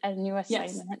move, a new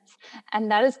assignment,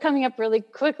 and that is coming up really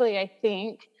quickly, I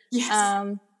think.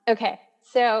 Yes. Okay.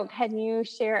 So can you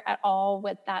share at all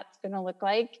what that's going to look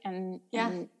like and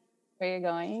where you're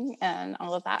going and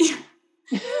all of that?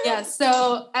 Yeah.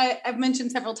 So I've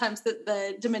mentioned several times that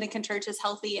the Dominican church is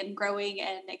healthy and growing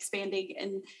and expanding,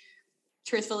 and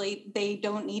truthfully, they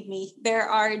don't need me. There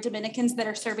are Dominicans that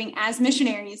are serving as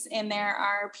missionaries, and there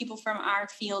are people from our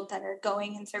field that are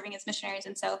going and serving as missionaries.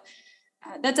 And so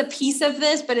that's a piece of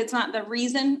this, but it's not the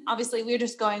reason. Obviously, we're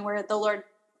just going where the Lord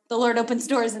opens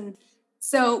doors. And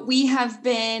so we have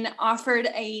been offered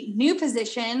a new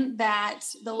position that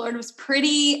the Lord was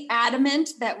pretty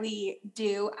adamant that we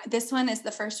do. This one is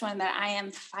the first one that I am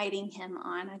fighting him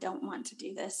on. I don't want to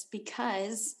do this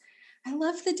because I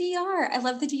love the DR. I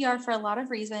love the DR for a lot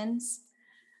of reasons,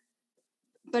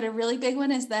 but a really big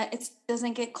one is that it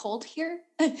doesn't get cold here.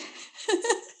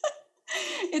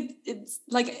 It's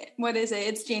like, what is it?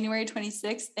 It's January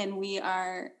 26th, and we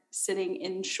are sitting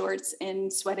in shorts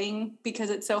and sweating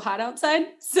because it's so hot outside.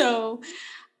 So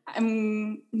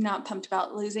I'm not pumped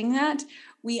about losing that.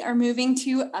 We are moving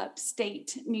to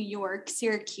upstate New York,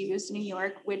 Syracuse, New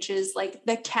York, which is like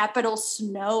the capital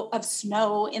of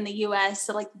snow in the US.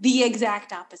 So like the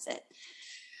exact opposite.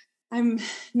 I'm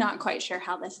not quite sure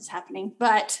how this is happening,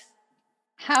 but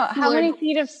how many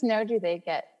feet of snow do they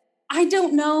get? I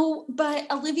don't know, but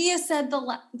Olivia said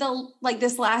the like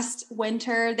this last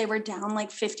winter, they were down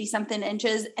like 50 something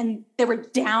inches, and they were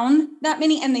down that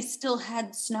many and they still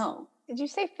had snow. Did you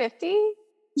say 50?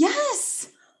 Yes.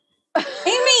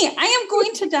 Amy, I am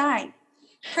going to die.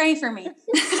 Pray for me.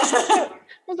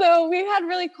 So we had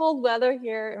really cold weather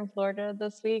here in Florida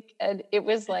this week, and it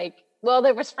was like, well,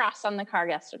 there was frost on the car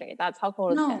yesterday. That's how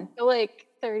cold it's been. So like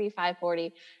 35,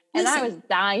 40. And I was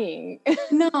dying.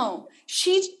 No,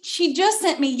 she just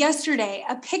sent me yesterday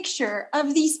a picture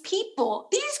of these people,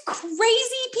 these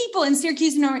crazy people in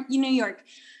Syracuse, New York.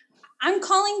 I'm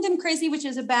calling them crazy, which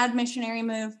is a bad missionary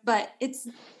move, but it's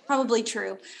probably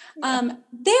true.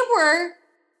 They were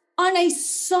on a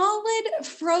solid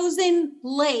frozen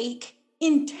lake,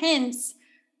 intense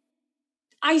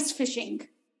ice fishing.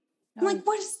 I'm like,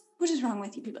 what is wrong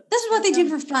with you people? This is what they do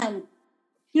for fun.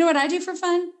 You know what I do for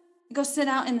fun? I go sit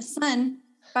out in the sun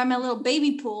by my little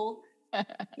baby pool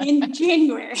in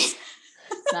January.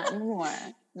 Not anymore.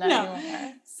 Not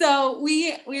anymore. So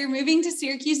we are moving to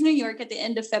Syracuse, New York at the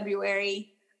end of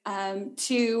February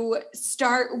to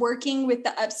start working with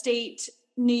the upstate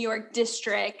New York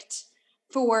district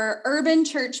for urban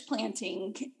church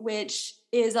planting, which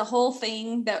is a whole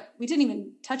thing that we didn't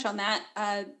even touch on that.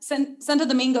 Santo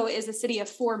Domingo is a city of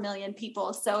 4 million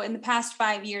people. So in the past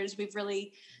 5 years, we've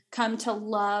really come to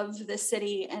love the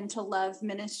city and to love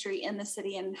ministry in the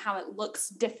city and how it looks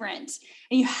different.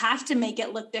 And you have to make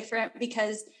it look different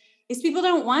because these people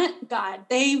don't want God.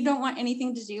 They don't want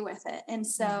anything to do with it. And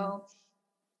so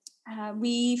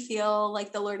we feel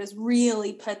like the Lord has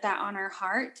really put that on our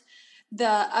heart. The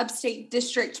upstate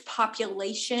district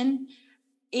population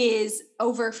is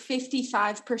over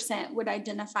 55% would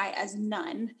identify as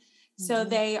none. So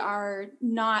they are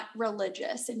not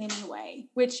religious in any way,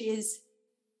 which is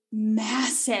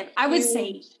massive. I would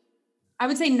say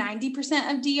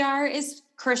 90% of DR is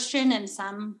Christian in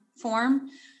some form.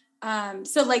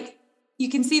 So like you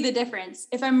can see the difference.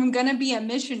 If I'm going to be a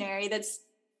missionary that's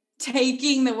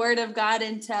taking the word of God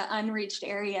into unreached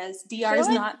areas, DR is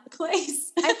not the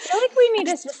place. I feel like we need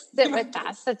to sit with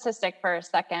that statistic for a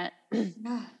second.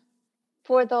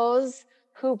 For those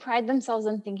who pride themselves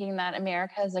in thinking that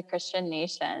America is a Christian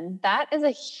nation, that is a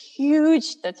huge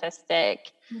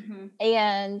statistic.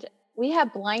 And we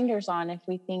have blinders on if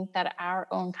we think that our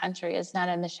own country is not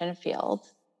a mission field,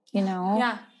 you know?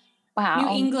 Yeah. Wow.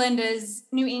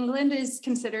 New England is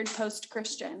considered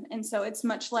post-Christian. And so it's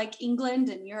much like England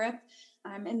and Europe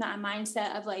in that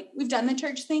mindset of like, we've done the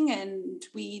church thing and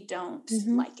we don't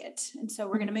like it. And so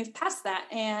we're going to move past that.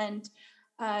 And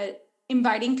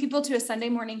inviting people to a Sunday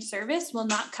morning service will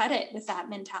not cut it with that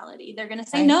mentality. They're going to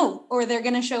say no, or they're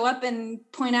going to show up and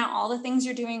point out all the things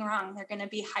you're doing wrong. They're going to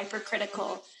be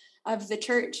hypercritical of the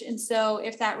church. And so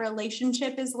if that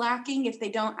relationship is lacking, if they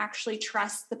don't actually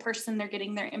trust the person they're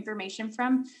getting their information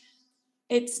from,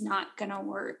 it's not going to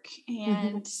work.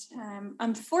 And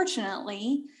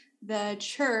unfortunately, the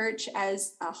church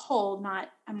as a whole,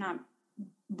 I'm not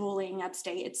bullying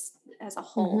upstate, it's as a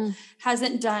whole,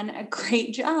 hasn't done a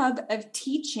great job of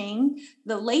teaching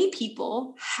the lay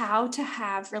people how to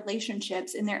have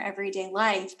relationships in their everyday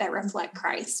life that reflect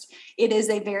Christ. It is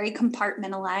a very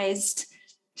compartmentalized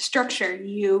structure.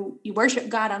 You worship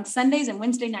God on Sundays and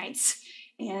Wednesday nights,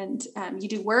 and you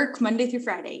do work Monday through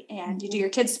Friday, and you do your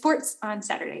kids' sports on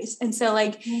Saturdays. And so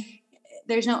like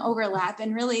there's no overlap,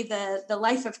 and really the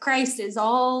life of Christ is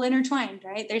all intertwined,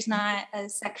 right? There's not a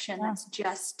section that's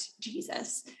just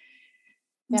Jesus.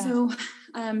 So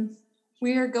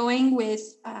we are going with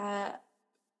a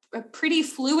pretty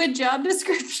fluid job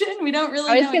description. We don't really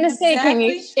know. I was going to say, can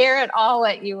you share it all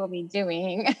what you will be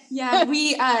doing? Yeah,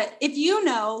 we, if you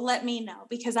know, let me know,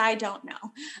 because I don't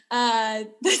know.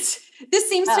 This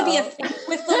seems to be a thing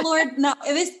with the Lord. No,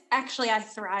 this actually, I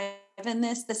thrive in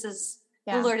this. This is,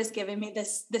 the Lord has given me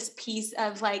this piece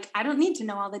of like, I don't need to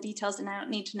know all the details and I don't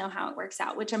need to know how it works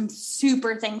out, which I'm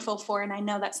super thankful for. And I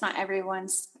know that's not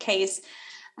everyone's case,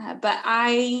 but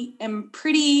I am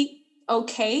pretty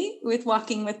okay with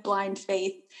walking with blind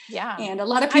faith. Yeah. And a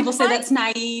lot of people say that's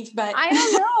naive, but I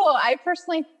don't know. I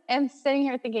personally am sitting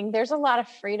here thinking there's a lot of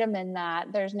freedom in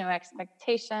that. There's no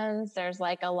expectations. There's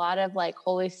like a lot of like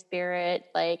Holy Spirit,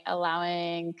 like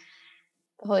allowing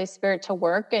the Holy Spirit to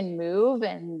work and move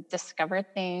and discover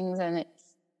things. And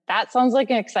that sounds like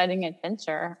an exciting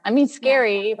adventure. I mean,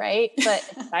 scary, right? But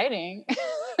exciting.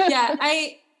 Yeah.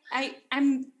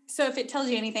 I'm, so if it tells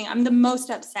you anything, I'm the most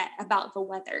upset about the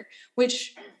weather,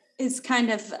 which is kind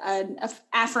of an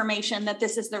affirmation that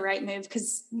this is the right move,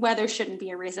 because weather shouldn't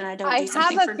be a reason I don't do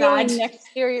something for God. Next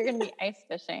year you're going to be ice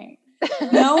fishing.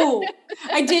 No,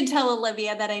 I did tell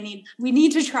Olivia that we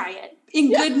need to try it in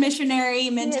good missionary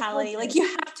mentality. Like you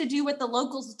have to do what the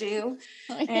locals do.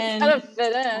 And gotta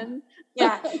fit in.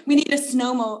 Yeah. We need a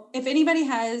if anybody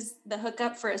has the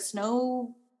hookup for a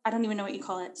I don't even know what you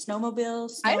call it.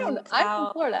 Snowmobile. I'm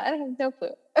from Florida. I have no clue.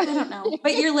 I don't know,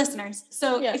 but you're listeners.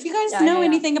 So if you guys know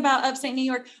anything about upstate New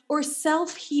York or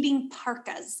self-heating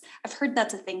parkas, I've heard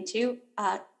that's a thing too.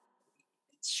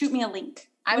 Shoot me a link.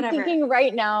 I'm thinking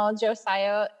right now,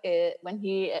 Josiah, when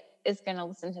he is going to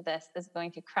listen to this, is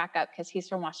going to crack up because he's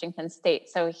from Washington State.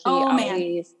 So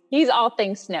he's all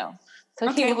things snow. So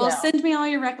okay, well, send me all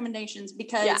your recommendations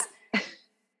because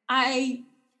I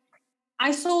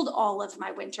sold all of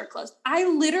my winter clothes. I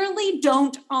literally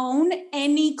don't own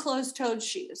any closed-toed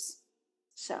shoes.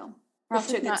 So we're off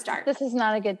to a good start. This is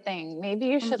not a good thing. Maybe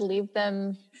you should leave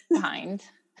them behind.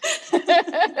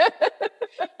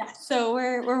 So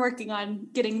we're working on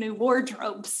getting new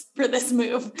wardrobes for this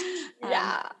move.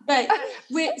 But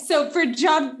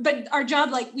our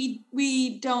job, like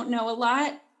we don't know a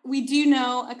lot. We do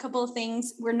know a couple of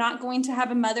things. We're not going to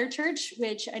have a mother church,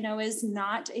 which I know is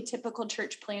not a typical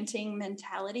church planting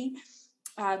mentality.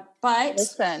 But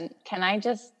listen, can I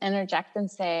just interject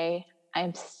and say,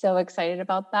 I'm so excited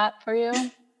about that for you.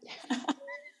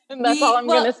 And that's all I'm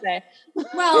going to say.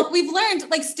 Well, we've learned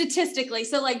like statistically.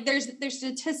 So like there's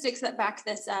statistics that back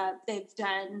this up. They've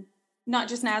done not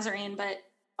just Nazarene, but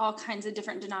all kinds of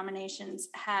different denominations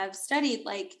have studied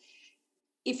like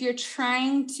if you're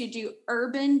trying to do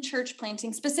urban church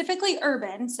planting, specifically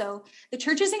urban, so the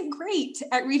church isn't great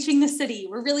at reaching the city.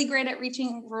 We're really great at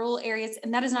reaching rural areas.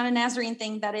 And that is not a Nazarene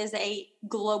thing. That is a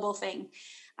global thing.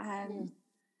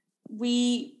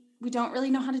 We don't really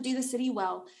know how to do the city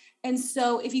well. And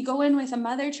so if you go in with a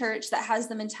mother church that has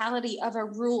the mentality of a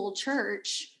rural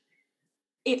church,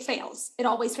 it fails. It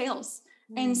always fails.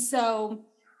 And so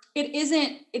it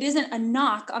isn't a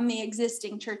knock on the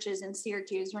existing churches in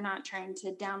Syracuse. We're not trying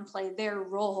to downplay their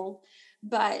role,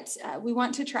 but we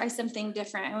want to try something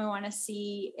different and we want to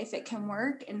see if it can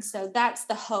work. And so that's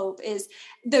the hope. Is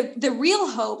the real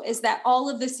hope is that all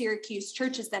of the Syracuse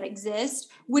churches that exist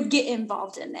would get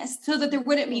involved in this so that there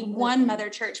wouldn't be one mother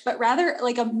church, but rather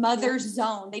like a mother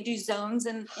zone. They do zones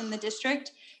in the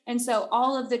district. And so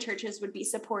all of the churches would be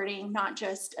supporting, not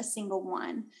just a single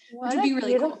one, which would be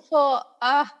really beautiful.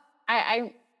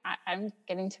 I'm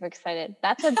getting too excited.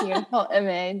 That's a beautiful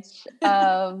image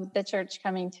of the church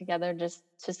coming together just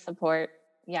to support.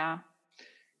 Yeah.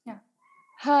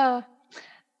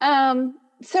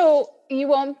 So you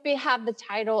won't have the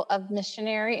title of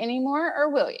missionary anymore, or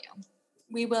will you?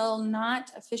 We will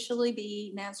not officially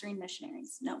be Nazarene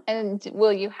missionaries. No. And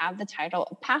will you have the title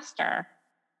of pastor?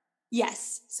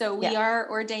 Yes. So we are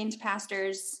ordained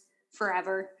pastors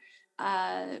forever.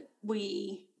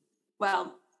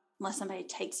 Unless somebody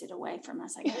takes it away from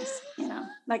us, I guess,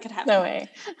 that could happen. No way.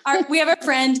 We have a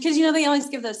friend, because, they always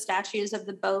give those statues of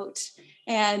the boat.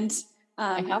 And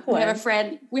we have a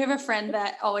friend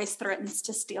that always threatens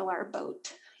to steal our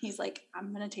boat. He's like,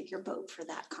 I'm going to take your boat for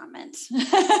that comment.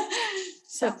 That's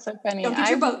so funny. Don't get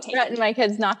your boat taken. I threaten my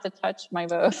kids not to touch my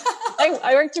boat.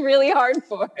 I worked really hard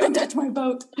for it. Don't touch my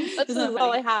boat. That's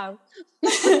all I have.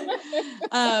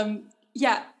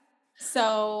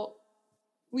 So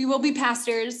we will be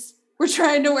pastors. We're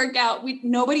trying to work out.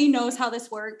 Nobody knows how this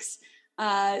works.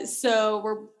 So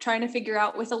we're trying to figure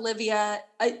out with Olivia.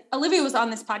 Olivia was on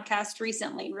this podcast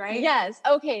recently, right? Yes.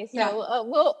 Okay.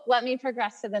 So let me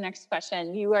progress to the next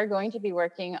question. You are going to be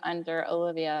working under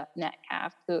Olivia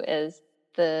Metcalf, who is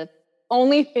the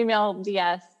only female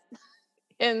DS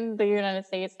in the United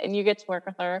States, and you get to work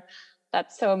with her.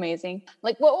 That's so amazing.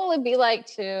 Like, what will it be like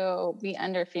to be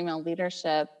under female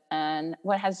leadership, and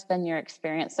what has been your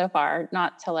experience so far?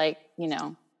 Not to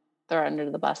throw under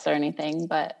the bus or anything,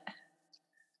 but.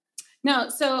 No.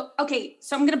 So I'm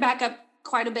going to back up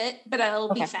quite a bit, but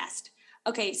I'll be fast.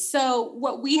 Okay. So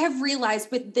what we have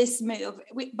realized with this move,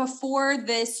 before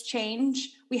this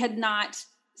change, we had not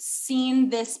seen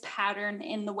this pattern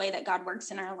in the way that God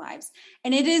works in our lives.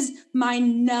 And it is my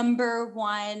number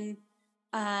one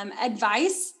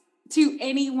advice to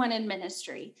anyone in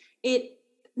ministry. It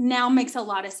now makes a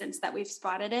lot of sense that we've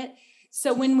spotted it.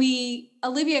 So when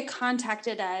Olivia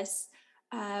contacted us,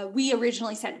 we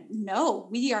originally said, no,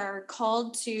 we are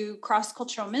called to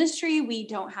cross-cultural ministry. We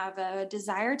don't have a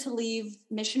desire to leave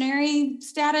missionary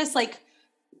status. Like,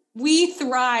 we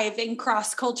thrive in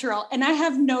cross-cultural, and I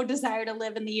have no desire to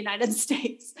live in the United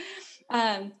States.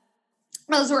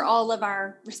 Those were all of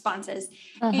our responses.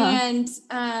 And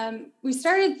we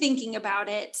started thinking about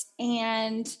it,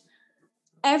 and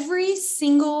every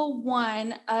single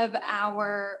one of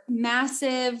our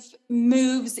massive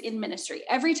moves in ministry,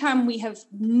 every time we have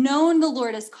known the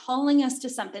Lord is calling us to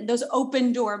something, those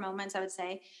open door moments, I would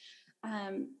say,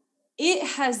 it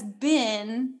has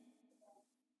been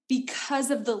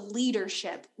because of the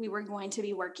leadership we were going to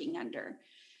be working under.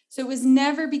 So it was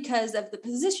never because of the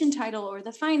position title or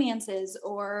the finances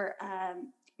or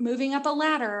moving up a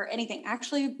ladder or anything.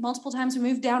 Actually, multiple times we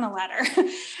moved down a ladder.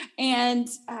 And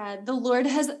the Lord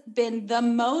has been the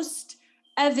most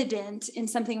evident in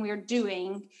something we are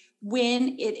doing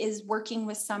when it is working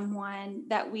with someone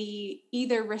that we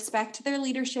either respect their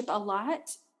leadership a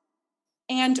lot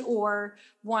and or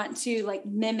want to like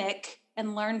mimic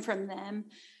and learn from them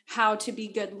how to be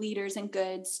good leaders and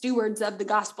good stewards of the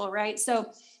gospel, right?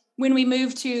 So when we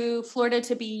moved to Florida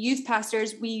to be youth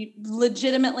pastors, we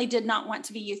legitimately did not want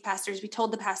to be youth pastors. We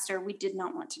told the pastor we did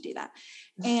not want to do that.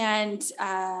 And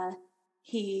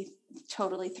he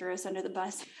totally threw us under the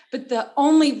bus. But the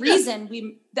only reason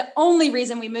we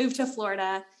moved to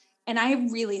Florida, and I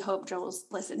really hope Joel's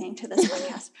listening to this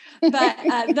podcast,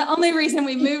 but the only reason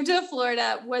we moved to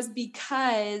Florida was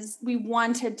because we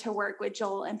wanted to work with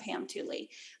Joel and Pam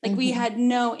Tooley. Like we had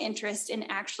no interest in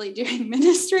actually doing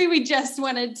ministry. We just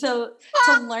wanted to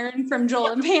learn from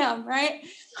Joel and Pam, right?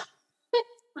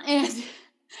 And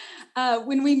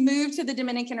when we moved to the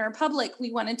Dominican Republic,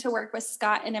 we wanted to work with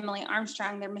Scott and Emily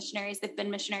Armstrong. They're missionaries. They've been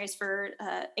missionaries for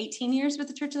 18 years with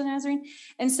the Church of the Nazarene.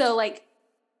 And so like,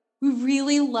 we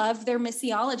really love their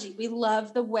missiology. We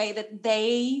love the way that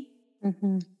they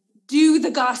do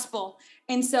the gospel.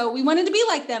 And so we wanted to be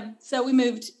like them. So we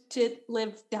moved to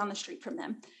live down the street from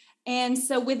them. And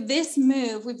so with this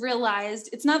move, we've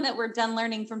realized it's not that we're done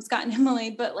learning from Scott and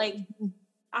Emily, but like,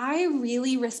 I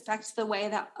really respect the way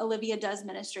that Olivia does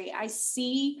ministry. I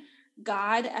see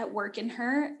God at work in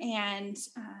her, and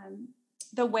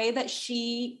the way that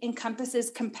she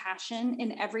encompasses compassion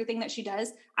in everything that she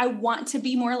does. I want to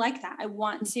be more like that. I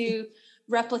want to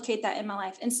replicate that in my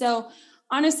life. And so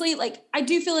honestly, like, I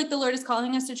do feel like the Lord is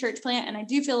calling us to church plant, and I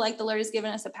do feel like the Lord has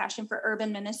given us a passion for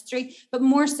urban ministry, but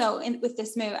more so with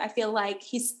this move, I feel like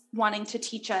he's wanting to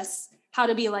teach us how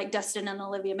to be like Dustin and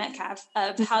Olivia Metcalf,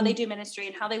 of how they do ministry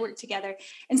and how they work together.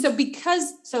 And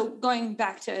so going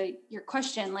back to your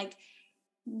question, like,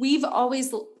 we've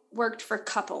always worked for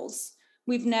couples.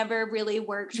 We've never really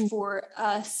worked for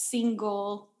a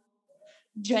single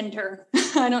gender.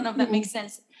 I don't know if that makes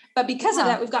sense, but because of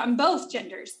that, we've gotten both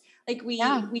genders. Like we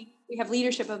have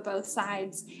leadership of both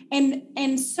sides.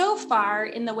 And so far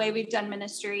in the way we've done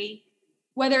ministry,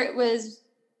 whether it was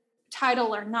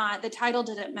title or not, the title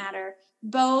didn't matter.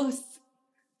 Both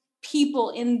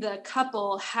people in the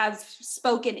couple have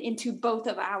spoken into both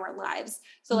of our lives.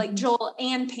 So like Joel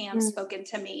and Pam spoken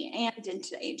to me and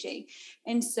into AJ.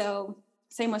 And so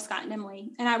same with Scott and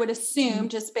Emily. And I would assume,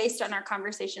 just based on our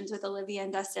conversations with Olivia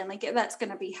and Dustin, like that's going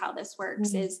to be how this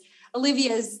works. Is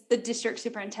Olivia is the district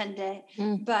superintendent,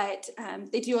 but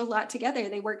they do a lot together.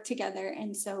 They work together.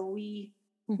 And so we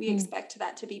expect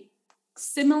that to be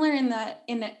similar in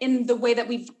the way that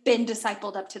we've been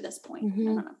discipled up to this point. I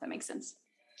don't know if that makes sense.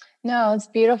 No, it's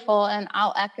beautiful. And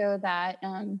I'll echo that.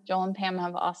 Joel and Pam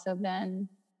have also been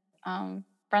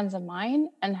friends of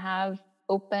mine and have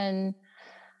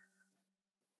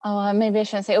maybe I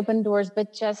shouldn't say open doors,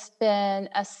 but just been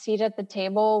a seat at the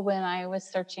table when I was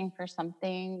searching for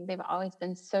something. They've always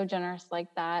been so generous like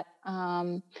that.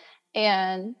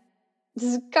 And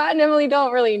Scott and Emily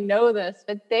don't really know this,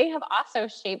 but they have also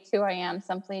shaped who I am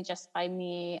simply just by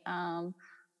me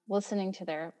listening to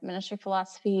their ministry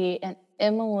philosophy. And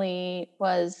Emily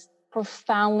was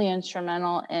profoundly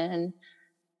instrumental in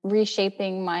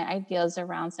reshaping my ideas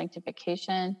around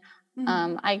sanctification.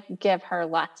 I give her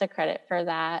lots of credit for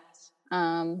that.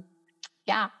 And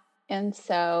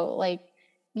so like,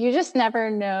 you just never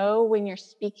know when you're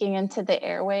speaking into the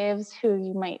airwaves who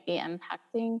you might be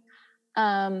impacting.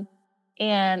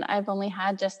 And I've only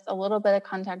had just a little bit of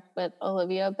contact with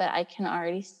Olivia, but I can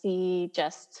already see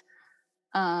just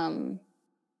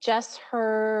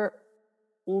her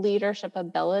leadership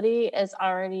ability is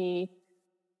already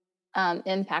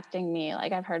impacting me.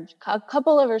 Like I've heard a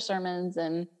couple of her sermons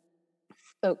and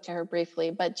spoke to her briefly,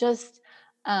 but just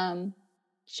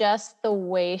the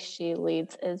way she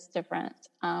leads is different.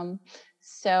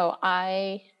 So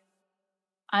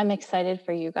I'm excited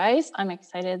for you guys. I'm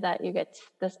excited that you get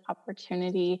this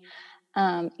opportunity,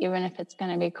 even if it's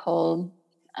going to be cold.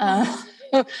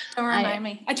 Don't remind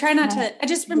me. I try not to. I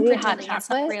just been pretending it's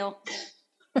not real.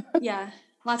 Yeah,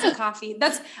 lots of coffee.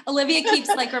 Olivia keeps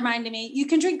like reminding me, you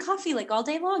can drink coffee like all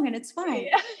day long and it's fine.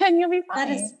 Yeah, and you'll be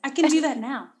fine. I can do that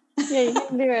now. Yeah, you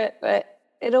can do it. But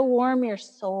it'll warm your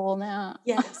soul now.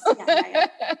 Yes. Yeah.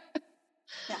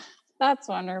 Yeah. That's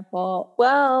wonderful.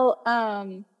 Well,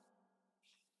 I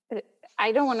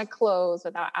don't want to close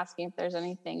without asking if there's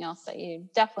anything else that you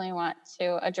definitely want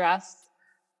to address.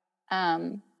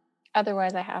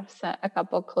 Otherwise, I have a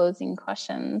couple closing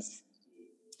questions.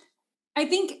 I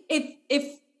think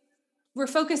if we're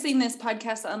focusing this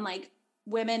podcast on like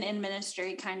women in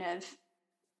ministry kind of,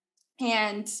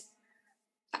 and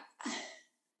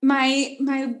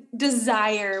my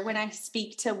desire when I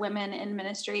speak to women in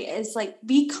ministry is like,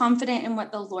 be confident in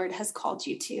what the Lord has called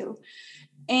you to.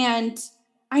 And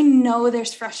I know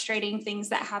there's frustrating things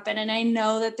that happen, and I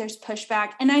know that there's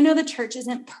pushback, and I know the church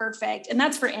isn't perfect, and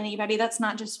that's for anybody. That's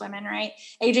not just women, right?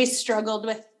 AJ struggled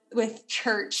with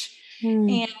church.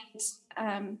 And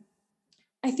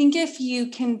I think if you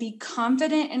can be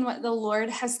confident in what the Lord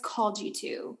has called you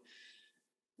to,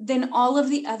 then all of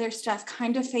the other stuff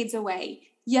kind of fades away.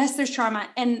 Yes, there's trauma,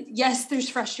 and yes, there's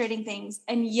frustrating things.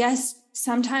 And yes,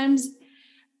 sometimes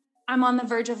I'm on the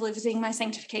verge of losing my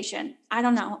sanctification. I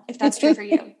don't know if that's true for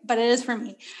you, but it is for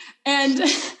me. And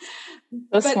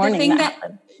the thing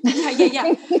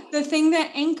the thing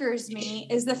that anchors me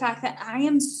is the fact that I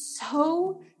am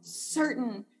so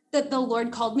certain that the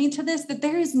Lord called me to this, that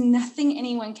there is nothing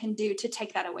anyone can do to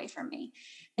take that away from me.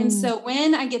 And so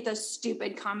when I get those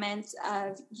stupid comments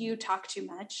of you talk too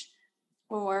much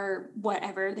or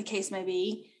whatever the case may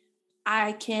be,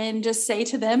 I can just say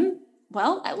to them,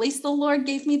 well, at least the Lord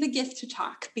gave me the gift to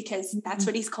talk, because that's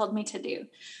what he's called me to do.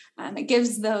 It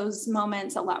gives those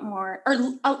moments a lot more, or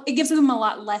it gives them a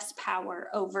lot less power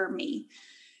over me.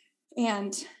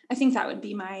 And I think that would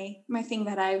be my thing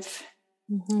that I've,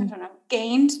 I don't know,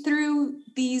 gained through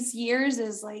these years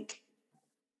is like,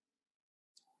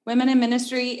 women in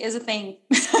ministry is a thing.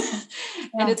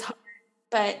 And it's hard,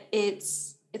 but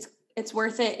it's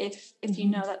worth it if you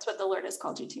know that's what the Lord has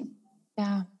called you to.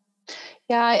 Yeah.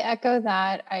 Yeah, I echo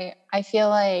that. I feel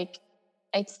like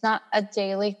it's not a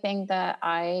daily thing that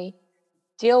I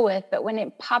deal with, but when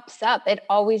it pops up, it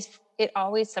always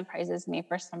surprises me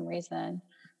for some reason.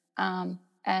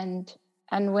 And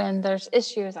when there's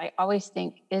issues, I always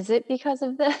think, is it because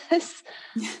of this?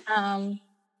 And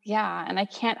I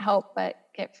can't help but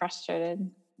get frustrated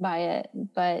by it.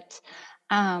 But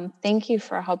thank you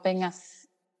for helping us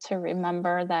to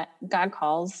remember that God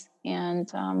calls,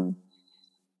 and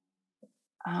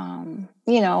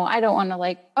I don't want to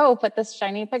like, put this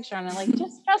shiny picture on it, like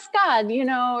just trust God,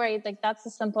 right? Like that's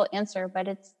a simple answer, but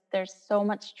there's so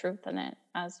much truth in it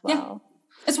as well.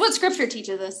 Yeah. It's what scripture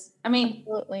teaches us. I mean,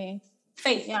 absolutely.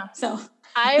 Faith. Yeah. So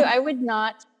I would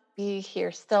not be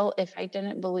here still if I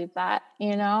didn't believe that,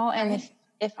 and right.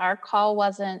 if our call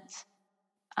wasn't,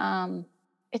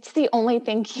 it's the only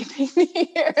thing keeping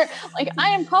me here. Like I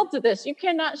am called to this. You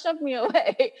cannot shove me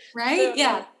away. Right. So,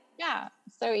 yeah. Yeah.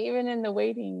 So even in the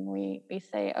waiting, we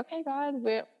say, okay, God,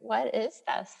 what is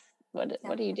this? What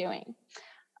are you doing?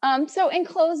 So in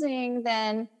closing,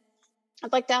 then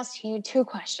I'd like to ask you 2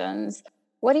 questions.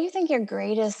 What do you think your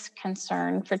greatest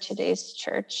concern for today's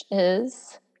church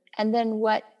is? And then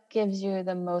what gives you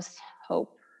the most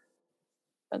hope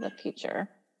for the future?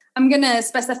 I'm going to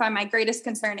specify my greatest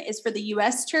concern is for the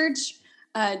U.S. church,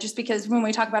 just because when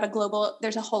we talk about a global,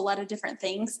 there's a whole lot of different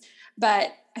things.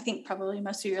 But I think probably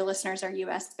most of your listeners are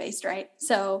U.S. based, right?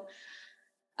 So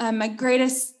my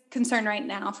greatest concern right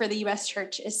now for the U.S.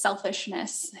 church is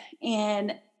selfishness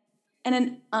and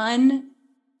an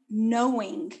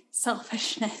unknowing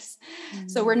selfishness.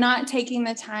 So we're not taking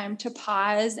the time to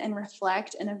pause and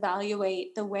reflect and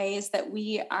evaluate the ways that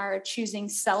we are choosing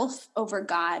self over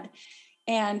God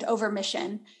and over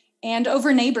mission and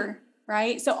over neighbor,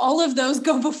 right? So all of those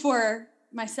go before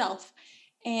myself.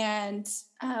 And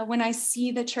when I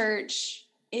see the church,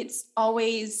 it's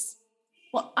always,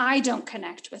 well, I don't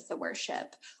connect with the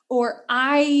worship, or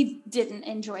I didn't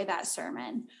enjoy that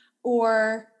sermon,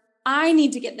 or I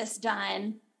need to get this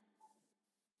done,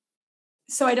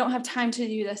 so I don't have time to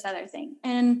do this other thing.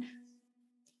 And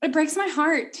it breaks my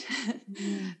heart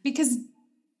because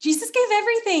Jesus gave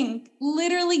everything,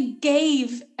 literally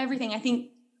gave everything. I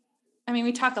mean,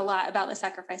 we talk a lot about the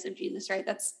sacrifice of Jesus, right?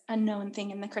 That's a known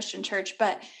thing in the Christian church,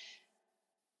 but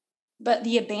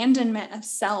the abandonment of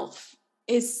self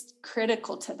is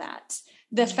critical to that.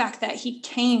 The fact that he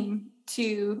came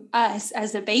to us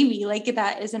as a baby, like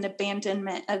that is an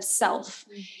abandonment of self.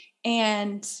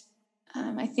 And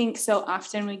I think so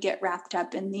often we get wrapped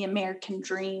up in the American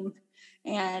dream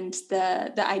and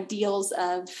the ideals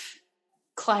of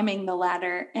climbing the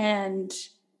ladder. And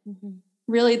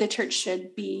really the church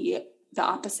should be the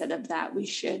opposite of that. We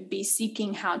should be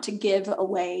seeking how to give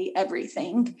away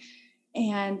everything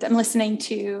And I'm listening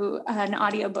to an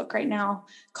audiobook right now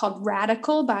called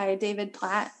Radical by David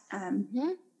Platt.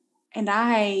 And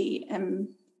I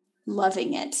am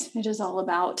loving it. It is all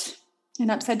about an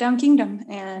upside down kingdom.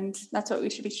 And that's what we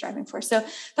should be striving for. So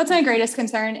that's my greatest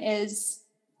concern, is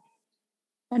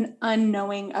an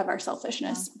unknowing of our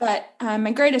selfishness. But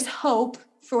my greatest hope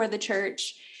for the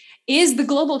church is the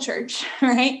global church,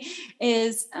 right?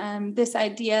 Is this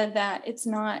idea that it's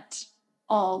not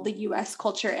all the US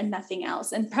culture and nothing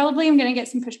else. And probably I'm going to get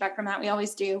some pushback from that. We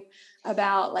always do,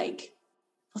 about like,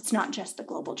 it's not just the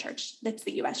global church, it's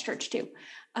the US church too.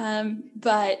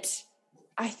 But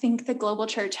I think the global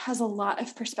church has a lot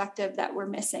of perspective that we're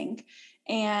missing,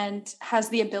 and has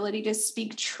the ability to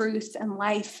speak truth and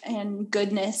life and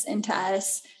goodness into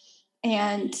us,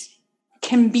 and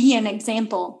can be an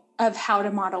example of how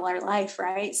to model our life,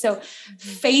 right? So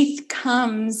faith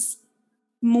comes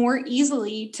more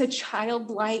easily to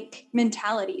childlike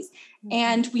mentalities.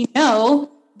 And we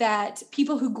know that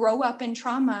people who grow up in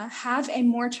trauma have a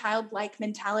more childlike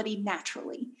mentality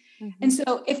naturally. And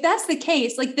so if that's the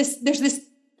case, like this, there's this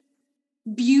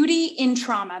beauty in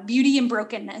trauma, beauty in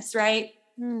brokenness, right?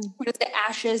 What is it?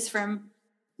 Ashes from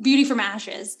beauty from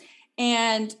ashes.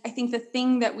 And I think the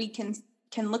thing that we can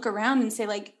look around and say,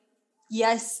 like,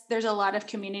 yes, there's a lot of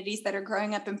communities that are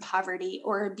growing up in poverty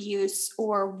or abuse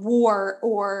or war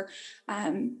or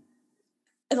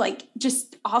like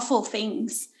just awful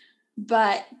things.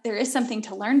 But there is something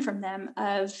to learn from them,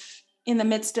 of in the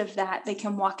midst of that, they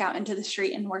can walk out into the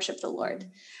street and worship the Lord.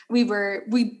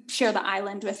 We share the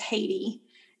island with Haiti,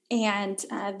 and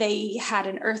they had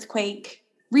an earthquake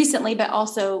recently, but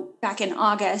also back in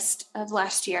August of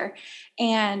last year.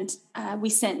 And we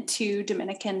sent 2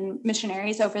 Dominican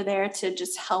missionaries over there to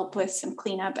just help with some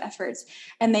cleanup efforts.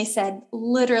 And they said,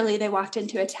 literally, they walked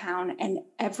into a town and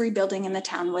every building in the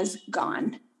town was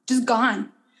gone, just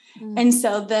gone. And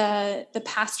so the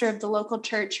pastor of the local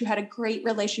church, who had a great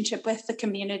relationship with the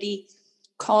community,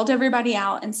 called everybody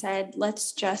out and said,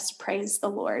 let's just praise the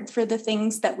Lord for the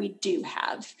things that we do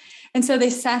have. And so they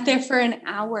sat there for an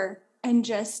hour and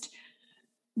just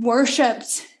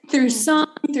worshiped through song,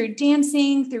 through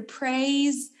dancing, through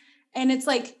praise. And it's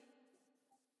like,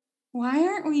 why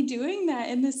aren't we doing that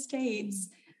in the States?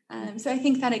 So I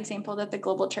think that example that the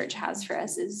global church has for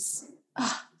us is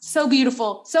so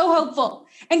beautiful, so hopeful.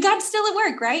 And God's still at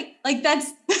work, right? Like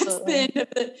that's the end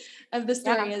of the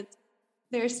story. Yeah. Is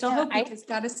there's still hope because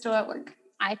God is still at work.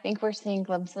 I think we're seeing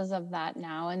glimpses of that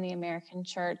now in the American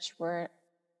church, where,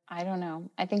 I don't know,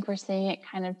 I think we're seeing it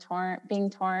kind of being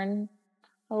torn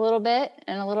a little bit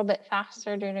and a little bit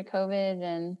faster due to COVID,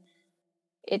 and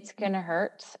it's going to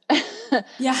hurt.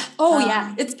 Yeah. Oh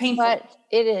yeah. It's painful. But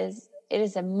it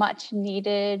is a much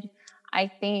needed, I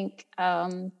think,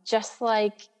 just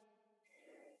like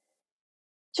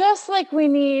we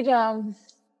need,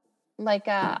 like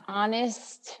a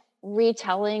honest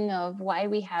retelling of why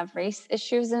we have race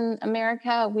issues in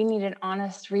America. We need an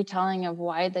honest retelling of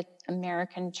why the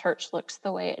American church looks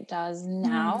the way it does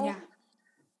now. Yeah.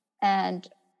 And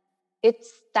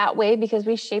it's that way because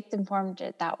we shaped and formed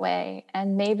it that way.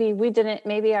 And maybe we didn't,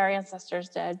 maybe our ancestors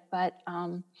did, but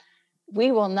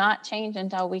we will not change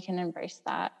until we can embrace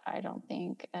that, I don't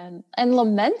think, and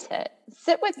lament it,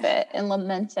 sit with it and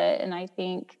lament it. And I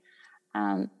think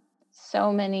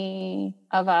so many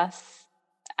of us,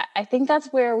 I think that's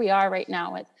where we are right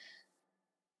now with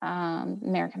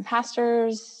American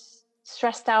pastors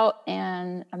stressed out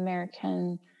and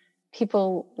American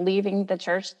people leaving the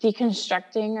church,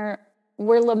 deconstructing, or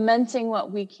we're lamenting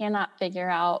what we cannot figure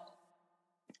out.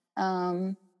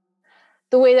 The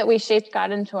way that we shaped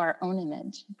God into our own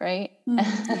image, right?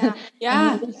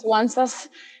 Yeah. And he just wants us,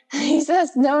 he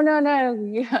says, no,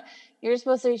 you're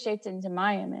supposed to be shaped into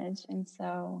my image. And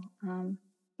so,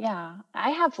 I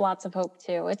have lots of hope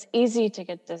too. It's easy to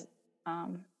get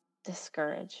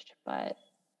discouraged, but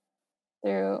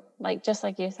through, just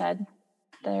like you said,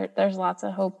 there's lots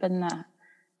of hope in the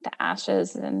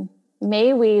ashes, and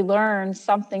may we learn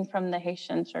something from the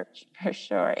Haitian church for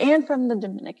sure, and from the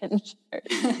Dominican church.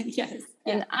 Yes.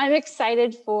 And I'm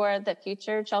excited for the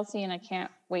future, Chelsea, and I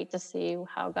can't wait to see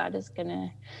how God is going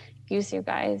to use you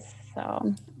guys.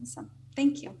 So awesome.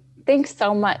 Thank you. Thanks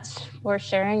so much for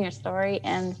sharing your story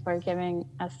and for giving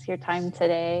us your time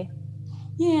today.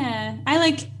 Yeah, I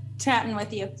like chatting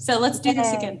with you. So let's do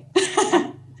this again.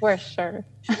 For sure.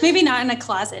 Maybe not in a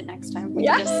closet next time. We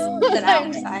can just sit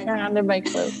outside. Under my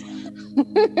clothes.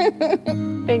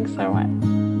 Thanks so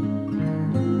much.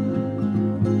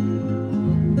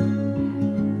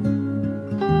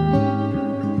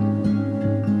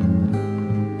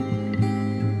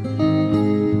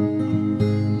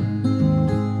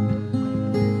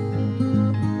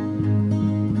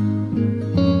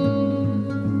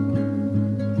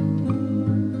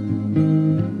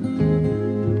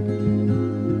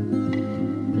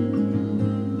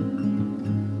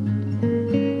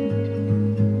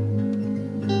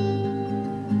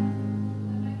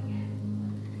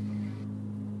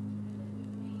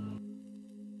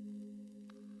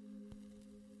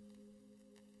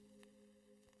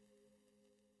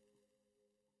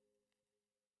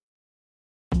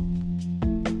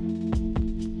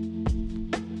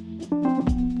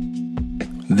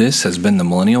 This has been the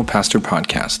Millennial Pastor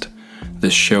Podcast.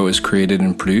 This show is created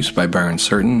and produced by Byron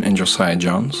Certain and Josiah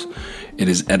Jones. It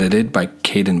is edited by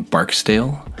Caden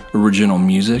Barksdale. Original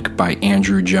music by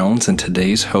Andrew Jones, and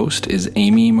today's host is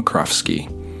Amy Makrofsky.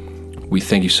 We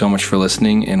thank you so much for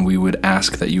listening, and we would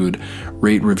ask that you would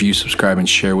rate, review, subscribe, and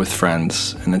share with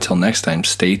friends. And until next time,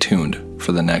 stay tuned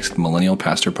for the next Millennial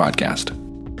Pastor Podcast.